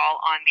it. It's all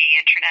on the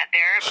internet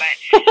there. But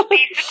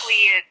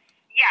basically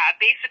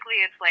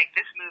it's like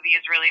this movie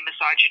is really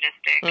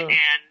misogynistic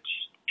and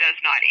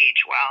does not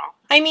age well.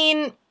 I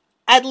mean,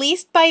 at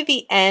least by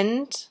the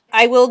end,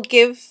 I will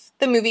give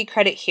the movie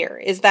credit here,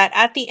 is that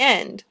at the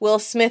end, Will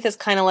Smith is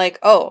kind of like,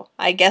 oh,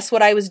 I guess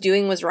what I was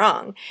doing was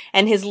wrong.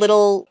 And his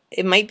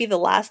it might be the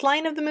last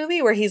line of the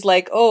movie where he's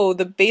like, oh,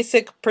 the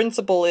basic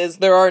principle is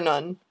there are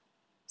none.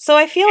 So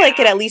I feel like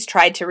it at least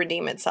tried to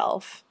redeem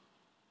itself.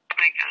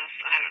 I guess.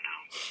 I don't know.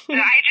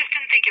 I just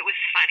didn't think it was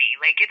funny.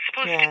 Like, it's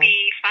supposed to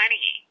be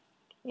funny.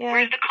 Yeah.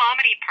 Where's the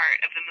comedy part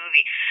of the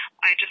movie?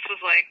 I just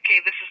was like, okay,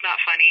 this is not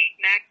funny.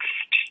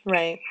 Next.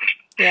 Right.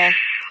 Yeah.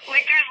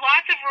 There's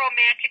lots of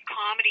romantic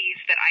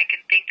comedies that I can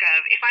think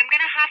of. If I'm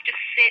going to have to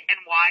sit and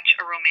watch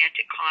a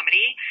romantic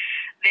comedy,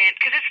 then,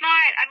 because it's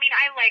not, I mean,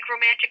 I like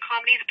romantic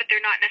comedies, but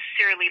they're not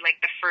necessarily like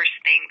the first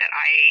thing that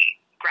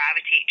I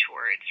gravitate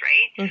towards,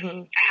 right?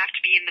 Mm-hmm. I have to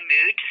be in the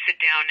mood to sit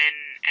down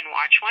and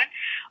watch one.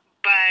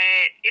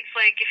 But it's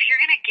like, if you're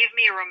going to give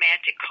me a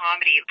romantic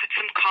comedy, put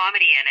some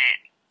comedy in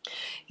it.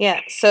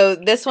 Yeah, so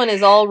this one is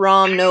all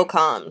rom, no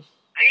com.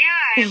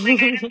 Yeah, I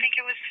didn't think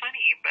it was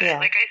funny. But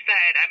like I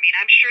said, I mean,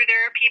 I'm sure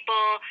there are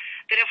people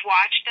that have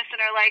watched this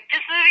and are like,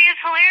 this movie is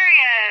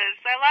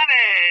hilarious. I love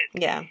it.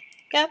 Yeah.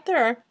 Yeah,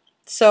 there are.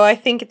 So I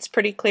think it's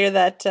pretty clear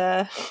that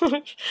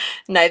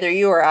neither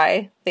you or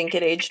I think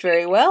it aged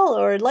very well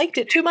or liked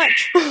it too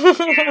much.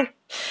 Yeah.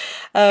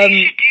 They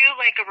should do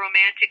a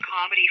romantic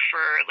comedy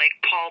for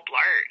Paul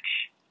Blart.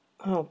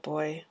 Oh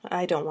boy,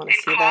 I don't want to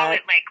see call that.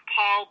 it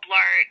Paul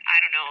Blart,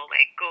 I don't know,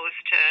 goes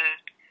to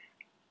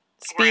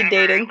speed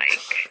wherever, dating.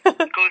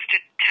 Goes to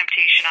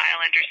Temptation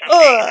Island or something.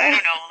 I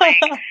don't know,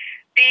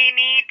 they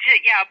need to,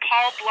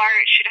 Paul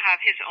Blart should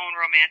have his own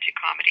romantic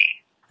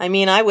comedy. I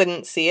mean, I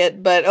wouldn't see it,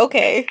 but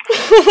okay.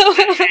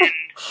 Listen,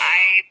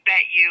 I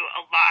bet you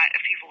a lot of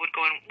people would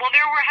go in. Well,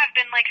 there have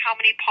been how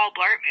many Paul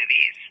Blart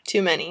movies?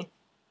 Too many.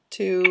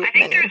 I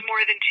think there's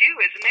more than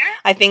 2, isn't there?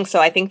 I think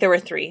so. I think there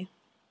were 3.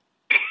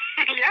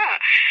 Yeah.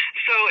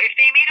 So if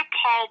they made a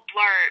Paul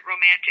Blart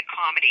romantic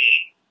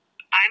comedy,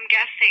 I'm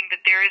guessing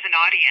that there is an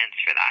audience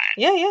for that.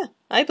 Yeah.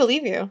 I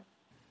believe you.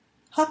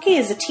 Hockey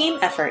is a team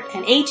effort,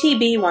 and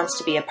ATB wants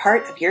to be a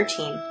part of your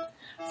team.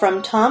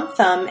 From Tom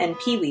Thumb and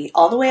Pee Wee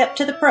all the way up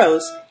to the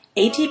pros,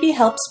 ATB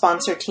helps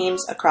sponsor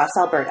teams across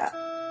Alberta.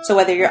 So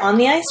whether you're on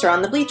the ice or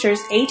on the bleachers,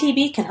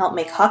 ATB can help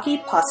make hockey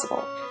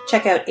possible.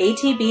 Check out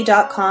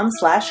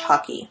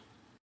atb.com/hockey.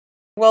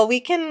 Well, we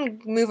can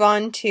move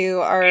on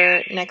to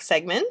our next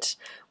segment,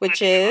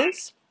 which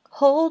is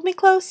Hold Me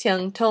Close,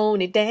 Young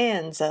Tony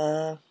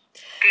Danza.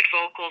 Good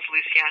vocals,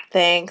 Lucia.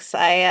 Thanks.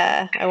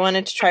 I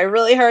wanted to try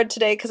really hard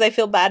today because I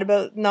feel bad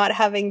about not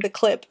having the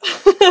clip.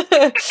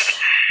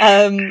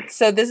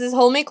 So this is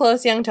Hold Me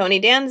Close, Young Tony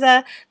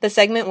Danza, the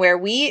segment where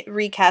we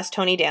recast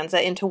Tony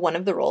Danza into one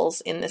of the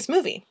roles in this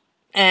movie.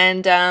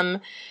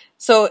 And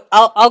so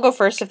I'll go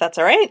first if that's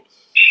all right.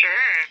 Sure.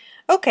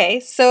 Okay,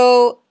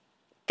 so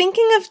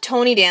thinking of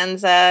Tony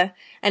Danza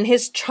and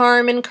his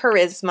charm and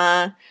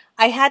charisma,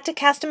 I had to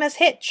cast him as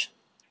Hitch.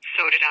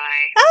 So did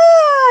I.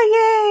 Ah,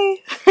 yay!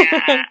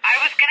 Yeah, I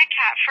was gonna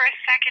for a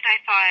second. I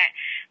thought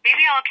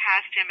maybe I'll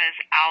cast him as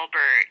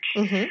Albert,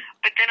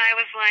 but then I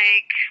was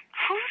like,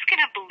 who's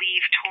gonna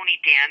believe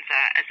Tony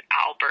Danza as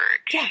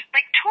Albert? Yeah.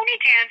 Like Tony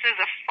Danza's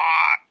a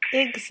fox.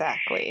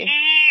 Exactly.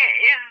 He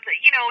is,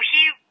 he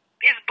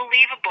is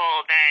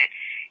believable that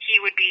he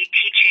would be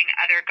teaching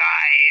other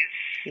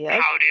guys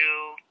how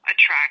to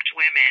attract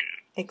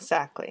women.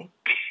 Exactly.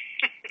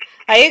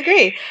 I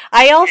agree.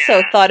 I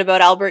also thought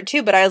about Albert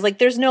too, but I was like,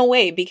 there's no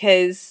way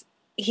because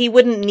he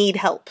wouldn't need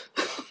help.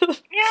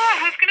 Yeah,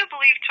 who's going to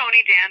believe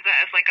Tony Danza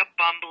as like a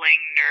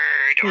bumbling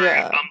nerd or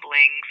a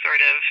bumbling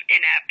sort of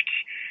inept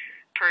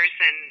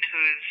person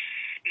who's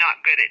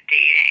not good at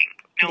dating?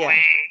 No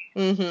way.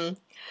 Mm-hmm.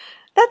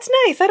 That's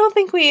nice. I don't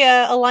think we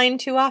align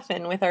too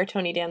often with our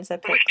Tony Danza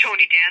picks. With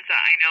Tony Danza,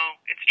 I know.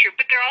 It's true.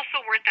 But there also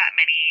weren't that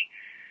many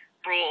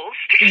roles.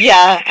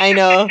 Yeah, I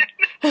know.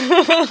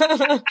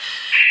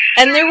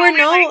 And there were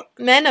no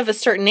men of a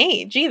certain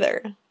age either.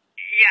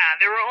 Yeah,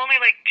 there were only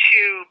like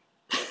 2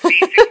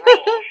 basic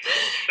roles.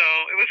 So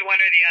it was one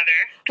or the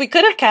other. We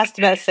could have cast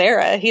him as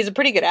Sarah. He's a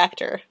pretty good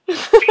actor.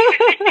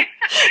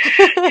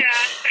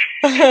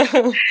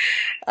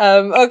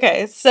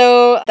 Okay,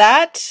 so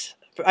that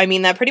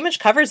pretty much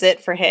covers it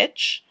for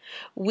Hitch.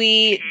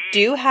 We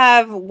do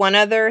have one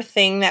other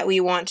thing that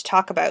we want to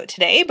talk about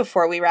today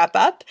before we wrap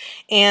up,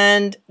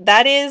 and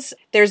that is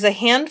there's a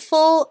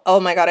handful, oh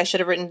my god, I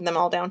should have written them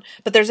all down,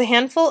 but there's a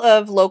handful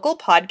of local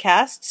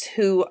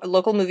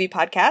movie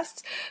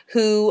podcasts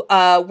who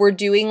were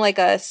doing like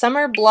a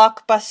summer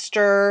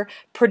blockbuster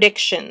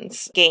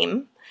predictions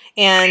game.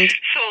 And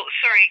so,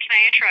 sorry, can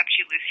I interrupt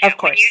you, Lucia? Of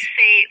course. When you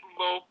say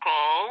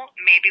local,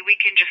 maybe we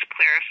can just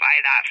clarify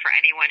that for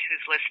anyone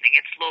who's listening.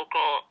 It's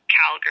local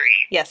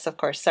Calgary. Yes, of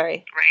course.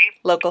 Sorry. Right?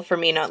 Local for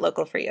me, not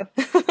local for you.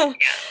 Yeah.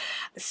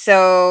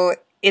 So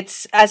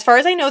it's, as far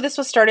as I know, this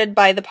was started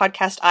by the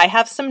podcast I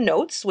Have Some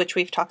Notes, which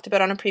we've talked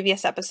about on a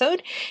previous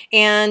episode.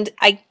 And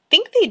I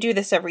think they do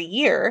this every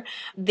year.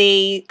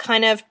 They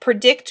kind of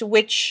predict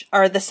which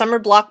are the summer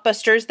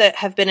blockbusters that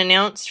have been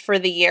announced for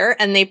the year,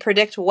 and they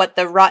predict what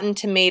the Rotten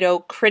Tomato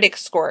critic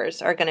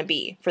scores are going to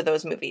be for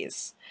those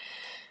movies.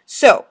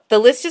 So the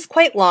list is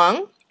quite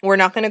long. We're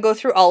not going to go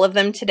through all of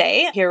them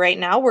today. Here right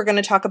now, we're going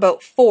to talk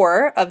about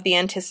 4 of the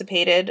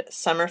anticipated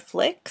summer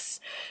flicks.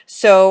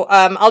 So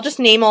I'll just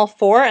name all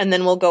 4 and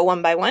then we'll go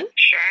one by one.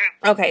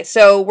 Sure. Okay,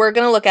 so we're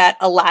going to look at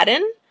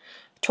Aladdin,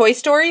 Toy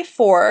Story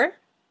 4,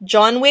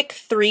 John Wick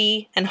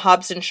 3, and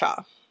Hobbs and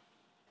Shaw.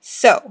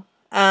 So,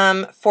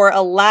 for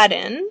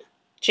Aladdin,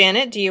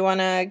 Janet, do you want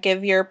to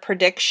give your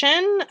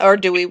prediction, or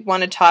do we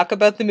want to talk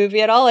about the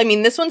movie at all? I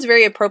mean, this one's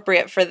very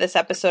appropriate for this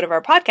episode of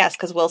our podcast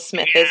because Will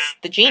Smith is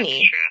the genie.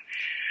 That's true.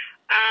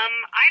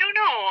 I don't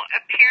know.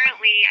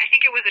 Apparently, I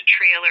think it was a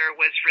trailer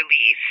was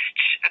released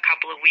a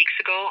couple of weeks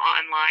ago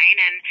online,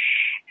 and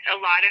a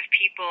lot of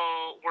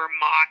people were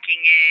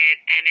mocking it,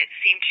 and it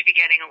seemed to be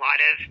getting a lot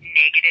of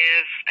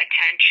negative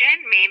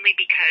attention, mainly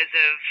because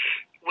of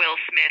Will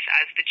Smith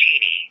as the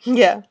genie.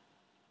 Yeah.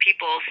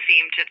 People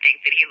seemed to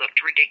think that he looked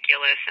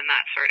ridiculous and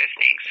that sort of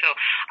thing. So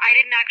I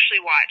didn't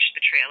actually watch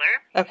the trailer.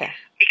 Okay.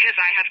 Because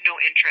I have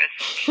no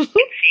interest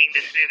in seeing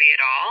this movie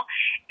at all.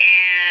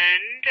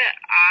 And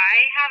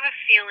I have a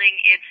feeling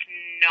it's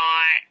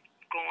not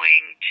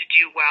going to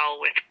do well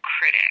with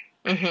critics.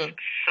 Mm-hmm.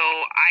 So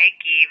I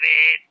gave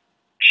it,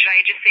 should I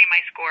just say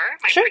my score?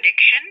 My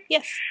prediction?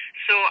 Yes.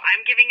 So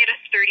I'm giving it a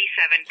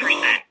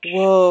 37%.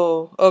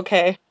 Whoa.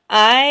 Okay.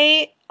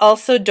 I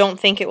also don't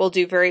think it will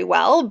do very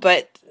well,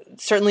 but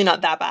certainly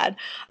not that bad.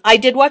 I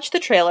did watch the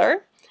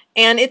trailer,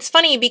 and it's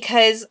funny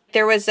because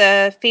there was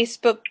a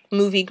Facebook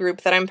movie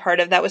group that I'm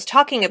part of that was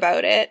talking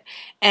about it,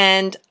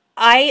 and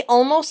I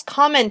almost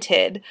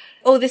commented,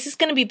 oh, this is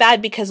going to be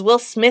bad because Will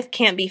Smith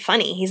can't be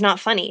funny. He's not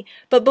funny.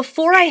 But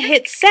before I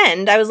hit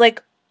send, I was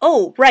like,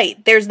 oh,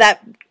 right, there's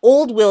that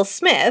old Will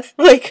Smith,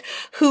 who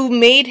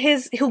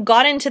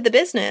got into the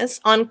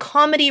business on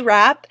comedy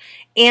rap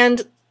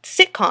and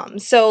sitcoms.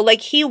 So,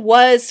 he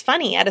was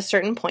funny at a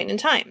certain point in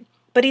time.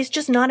 But he's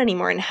just not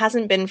anymore and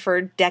hasn't been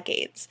for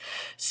decades.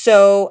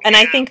 So, and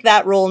I think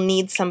that role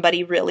needs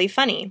somebody really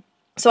funny.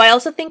 So I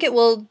also think it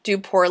will do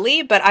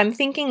poorly, but I'm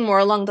thinking more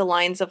along the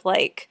lines of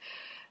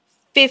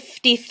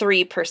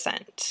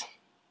 53%.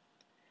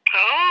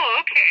 Oh,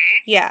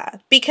 okay. Yeah,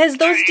 because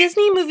those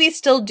Disney movies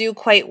still do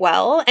quite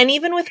well. And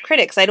even with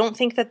critics, I don't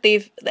think that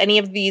any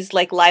of these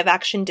live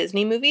action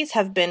Disney movies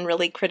have been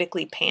really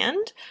critically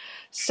panned.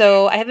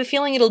 So I have a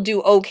feeling it'll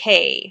do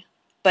okay,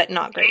 but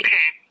not great.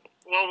 Okay.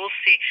 Well, we'll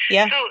see.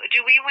 Yeah. So,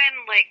 do we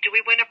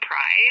win a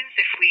prize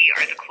if we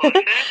are the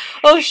closest?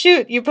 Oh,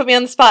 shoot. You put me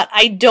on the spot.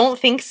 I don't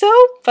think so,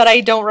 but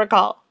I don't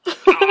recall. See,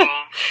 I'm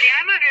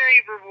a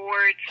very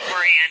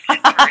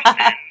rewards-oriented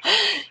person.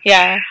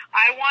 Yeah.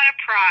 I want a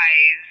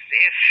prize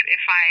if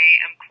I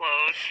am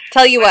close.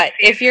 Tell you what,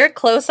 if you're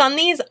close on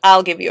these,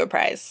 I'll give you a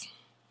prize.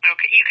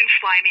 Okay, you can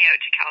fly me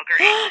out to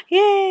Calgary.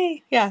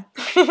 Yay! Yeah.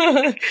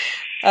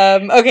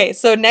 Okay,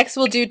 so next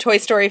we'll do Toy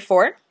Story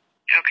 4.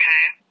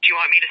 Okay. Do you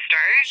want me to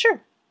start?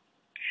 Sure.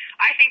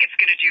 I think it's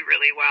going to do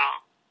really well.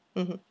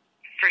 Mm-hmm.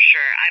 For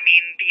sure. I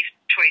mean, these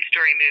Toy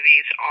Story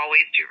movies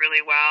always do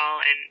really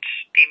well, and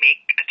they make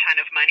a ton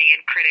of money,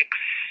 and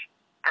critics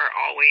are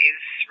always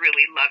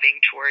really loving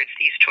towards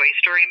these Toy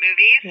Story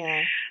movies.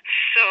 Yeah.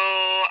 So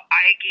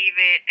I gave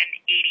it an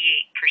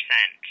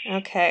 88%.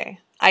 Okay.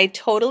 I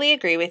totally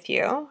agree with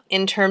you.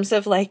 In terms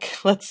of, like,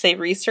 let's say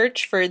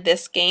research for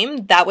this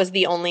game, that was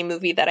the only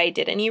movie that I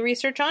did any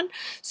research on.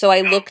 So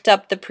I looked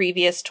up the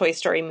previous Toy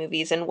Story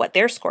movies and what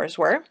their scores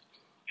were.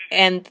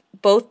 And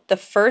both the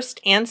first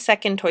and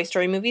second Toy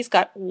Story movies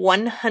got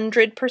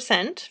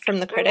 100% from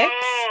the critics.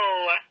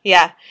 Whoa.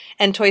 Yeah.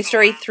 And Toy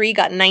Story 3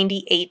 got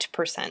 98%.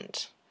 Yeah.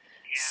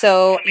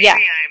 So maybe yeah.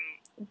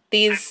 I'm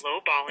These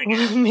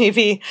lowballing it.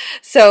 maybe.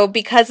 So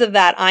because of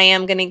that, I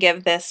am going to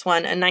give this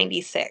one a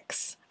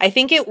 96. I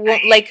think it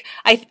won't, like,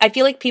 I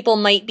feel like people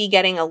might be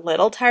getting a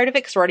little tired of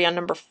it because we're already on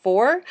number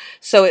 4,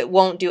 so it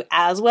won't do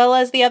as well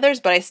as the others,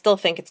 but I still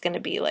think it's going to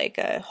be like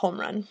a home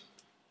run.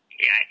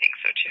 Yeah, I think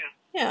so too.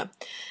 Yeah.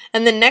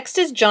 And then next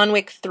is John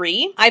Wick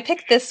 3. I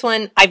picked this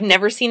one. I've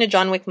never seen a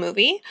John Wick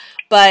movie,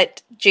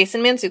 but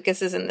Jason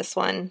Mantzoukas is in this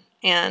one,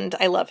 and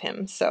I love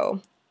him,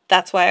 so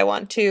that's why I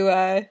want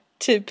to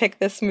pick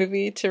this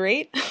movie to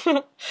rate.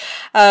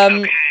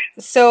 Okay.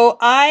 So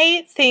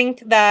I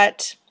think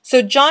that...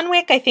 So John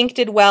Wick, I think,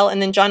 did well,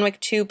 and then John Wick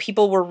 2,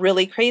 people were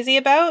really crazy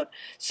about.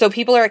 So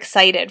people are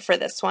excited for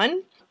this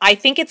one. I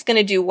think it's going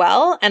to do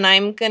well, and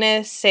I'm going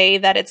to say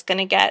that it's going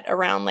to get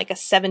around like a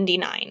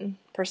 79%.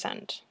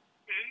 Okay.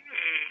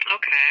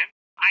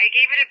 I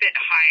gave it a bit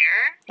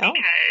higher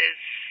because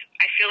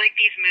I feel like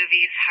these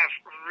movies have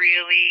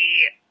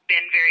really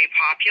been very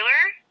popular.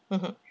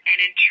 Mm-hmm. And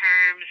in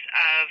terms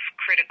of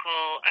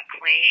critical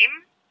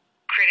acclaim,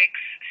 critics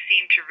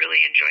seem to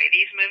really enjoy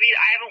these movies.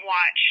 I haven't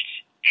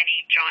watched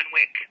any John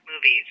Wick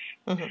movies.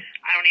 Mm-hmm.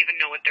 I don't even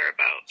know what they're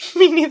about.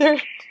 Me neither.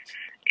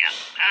 Yeah.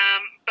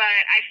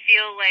 But I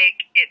feel like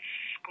it's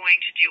going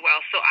to do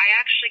well. So I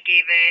actually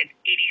gave it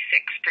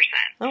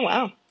 86%. Oh,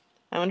 wow.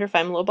 I wonder if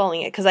I'm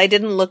lowballing it, because I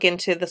didn't look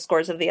into the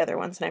scores of the other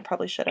ones, and I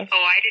probably should have.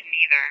 Oh, I didn't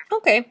either.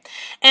 Okay.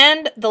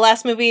 And the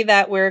last movie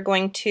that we're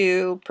going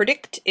to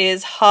predict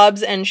is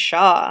Hobbs and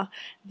Shaw,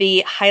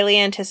 the highly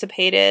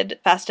anticipated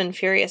Fast and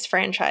Furious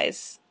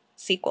franchise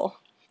sequel.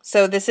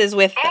 So this is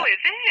with... Oh, is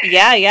it?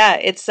 Yeah.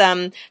 It's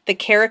the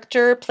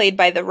character played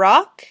by The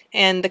Rock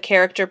and the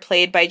character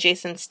played by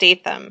Jason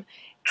Statham.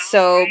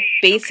 So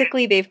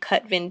basically they've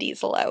cut Vin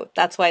Diesel out.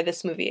 That's why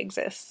this movie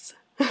exists.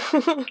 Oh, okay.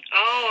 Oh,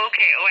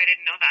 I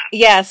didn't know that.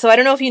 Yeah, so I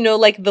don't know if you know,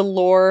 like, the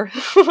lore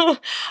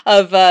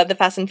of the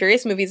Fast and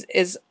Furious movies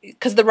is...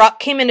 Because The Rock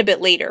came in a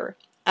bit later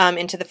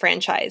into the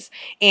franchise.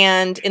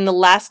 And in the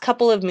last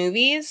couple of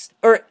movies,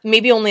 or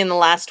maybe only in the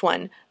last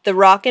one, The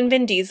Rock and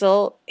Vin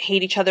Diesel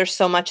hate each other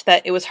so much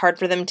that it was hard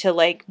for them to,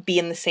 like, be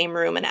in the same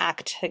room and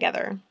act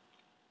together.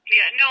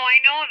 Yeah, no, I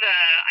know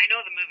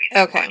the movies.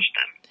 Okay. I watched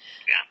them.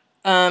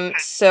 Yeah.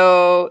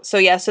 So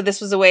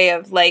this was a way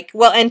of, like,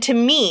 well, and to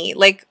me,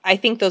 like, I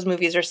think those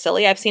movies are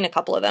silly. I've seen a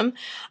couple of them,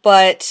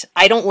 but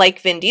I don't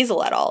like Vin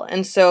Diesel at all.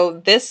 And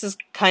so this is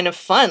kind of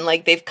fun.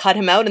 Like, they've cut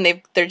him out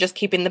and they're just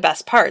keeping the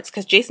best parts,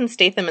 because Jason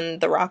Statham and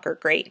The Rock are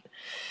great.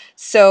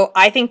 So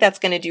I think that's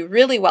going to do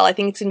really well. I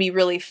think it's going to be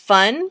really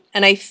fun.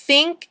 And I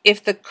think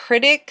if the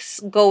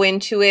critics go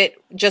into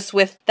it just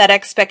with that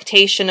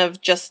expectation of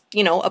just,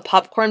 you know, a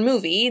popcorn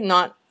movie,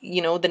 not,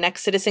 you know, the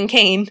next Citizen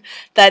Kane,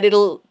 that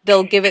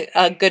they'll give it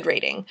a good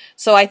rating.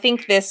 So I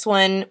think this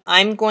one,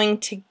 I'm going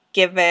to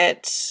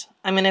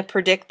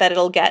predict that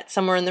it'll get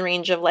somewhere in the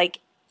range of like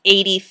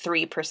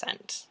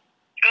 83%.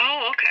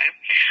 Oh, okay.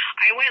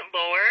 I went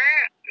lower.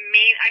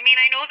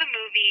 I know the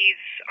movies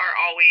are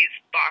always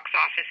box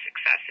office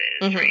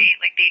successes, right?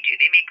 Like they do.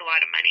 They make a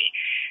lot of money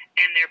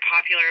and they're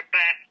popular.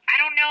 But I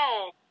don't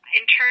know.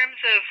 In terms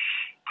of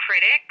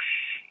critics,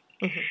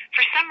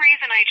 for some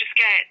reason I just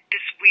get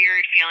this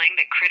weird feeling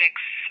that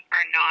critics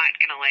are not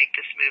going to like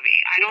this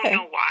movie. I don't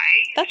know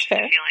why. That's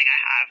fair. It's the feeling I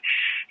have.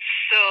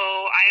 So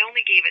I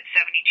only gave it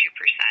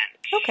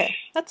 72%. Okay.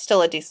 That's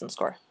still a decent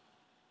score.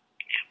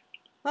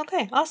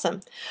 Okay,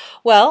 awesome.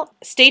 Well,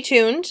 stay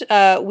tuned.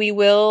 We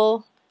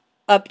will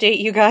update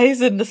you guys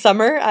in the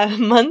summer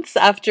months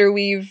after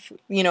we've,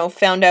 you know,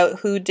 found out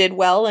who did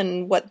well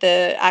and what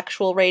the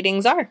actual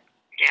ratings are.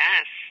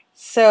 Yes.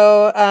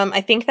 So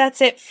I think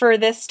that's it for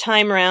this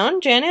time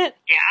round, Janet.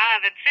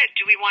 Yeah, that's it.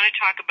 Do we want to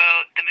talk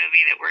about the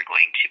movie that we're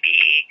going to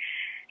be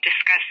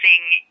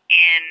discussing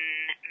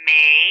in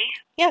May?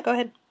 Yeah, go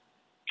ahead.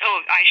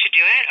 Oh, I should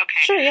do it?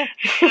 Okay. Sure, yeah.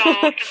 So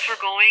since we're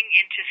going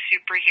into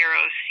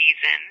superhero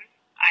season,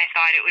 I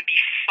thought it would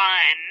be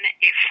fun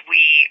if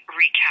we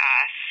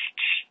recast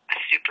a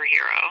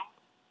superhero.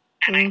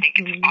 And I think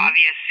it's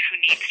obvious who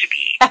needs to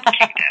be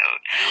kicked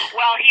out.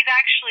 Well, he's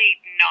actually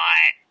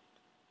not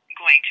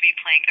going to be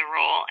playing the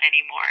role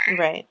anymore.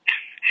 Right.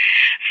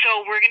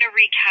 So we're going to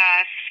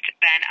recast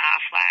Ben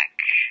Affleck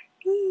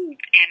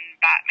in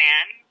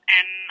Batman.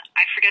 and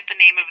I forget the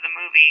name of the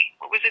movie.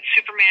 What was it?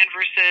 Superman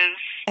versus...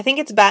 I think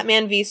it's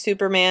Batman v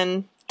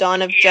Superman,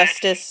 Dawn of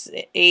Justice,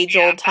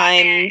 Age-Old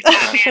Time.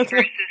 Batman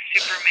versus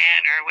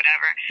Superman or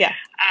whatever. Yeah.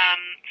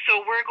 So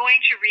we're going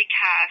to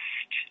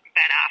recast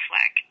Ben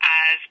Affleck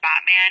as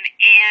Batman,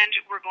 and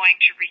we're going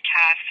to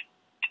recast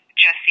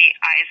Jesse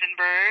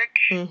Eisenberg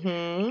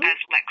as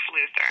Lex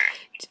Luthor.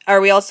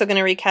 Are we also going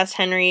to recast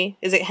Henry?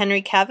 Is it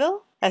Henry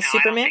Cavill as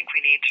Superman? I don't think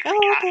we need to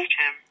recast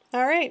him.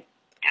 All right.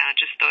 Yeah,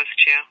 just those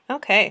two.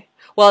 Okay.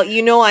 Well,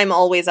 you know I'm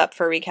always up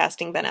for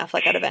recasting Ben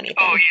Affleck out of anything.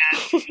 Oh,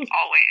 yes.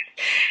 Always.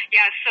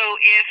 Yeah, so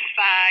if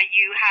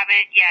you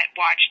haven't yet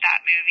watched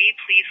that movie,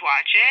 please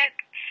watch it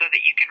so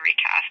that you can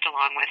recast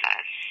along with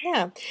us.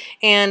 Yeah.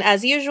 And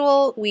as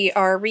usual, we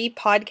are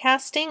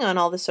repodcasting on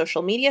all the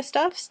social media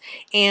stuffs.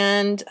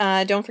 And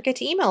don't forget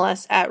to email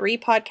us at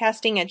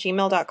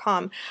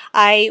repodcasting@gmail.com.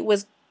 I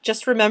was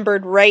just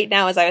remembered right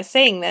now as I was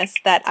saying this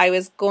that I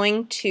was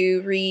going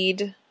to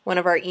read one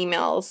of our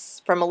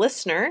emails from a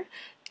listener,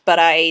 but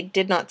I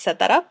did not set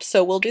that up,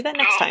 so we'll do that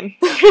next time.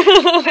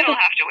 It'll have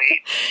to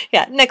wait.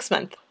 Yeah, next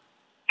month.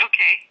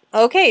 Okay.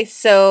 Okay,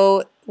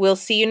 so we'll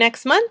see you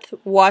next month.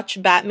 Watch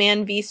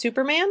Batman v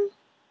Superman,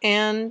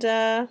 and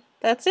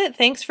that's it.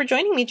 Thanks for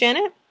joining me,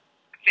 Janet.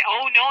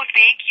 Oh, no,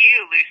 thank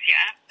you,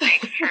 Lucia.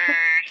 Thanks for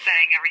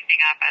setting everything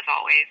up, as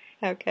always.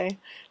 Okay.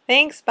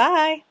 Thanks.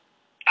 Bye.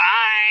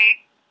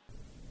 Bye.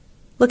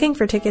 Looking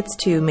for tickets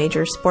to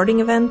major sporting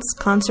events,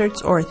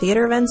 concerts, or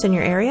theater events in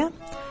your area?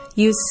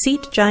 Use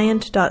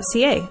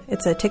SeatGiant.ca.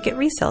 It's a ticket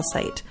resale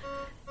site.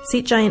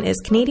 SeatGiant is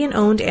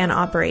Canadian-owned and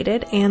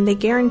operated, and they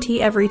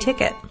guarantee every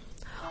ticket.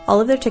 All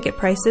of their ticket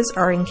prices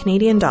are in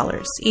Canadian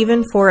dollars,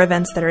 even for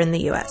events that are in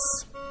the US.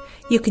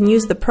 You can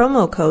use the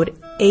promo code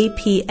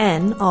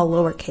APN, all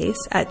lowercase,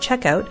 at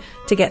checkout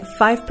to get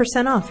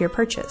 5% off your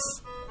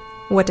purchase.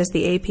 What does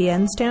the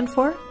APN stand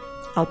for?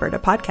 Alberta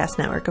Podcast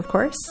Network, of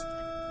course.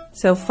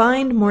 So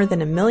find more than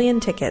 1 million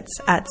tickets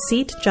at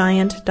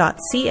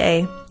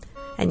SeatGiant.ca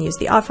and use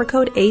the offer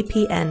code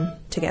APN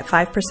to get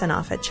 5%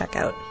 off at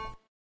checkout.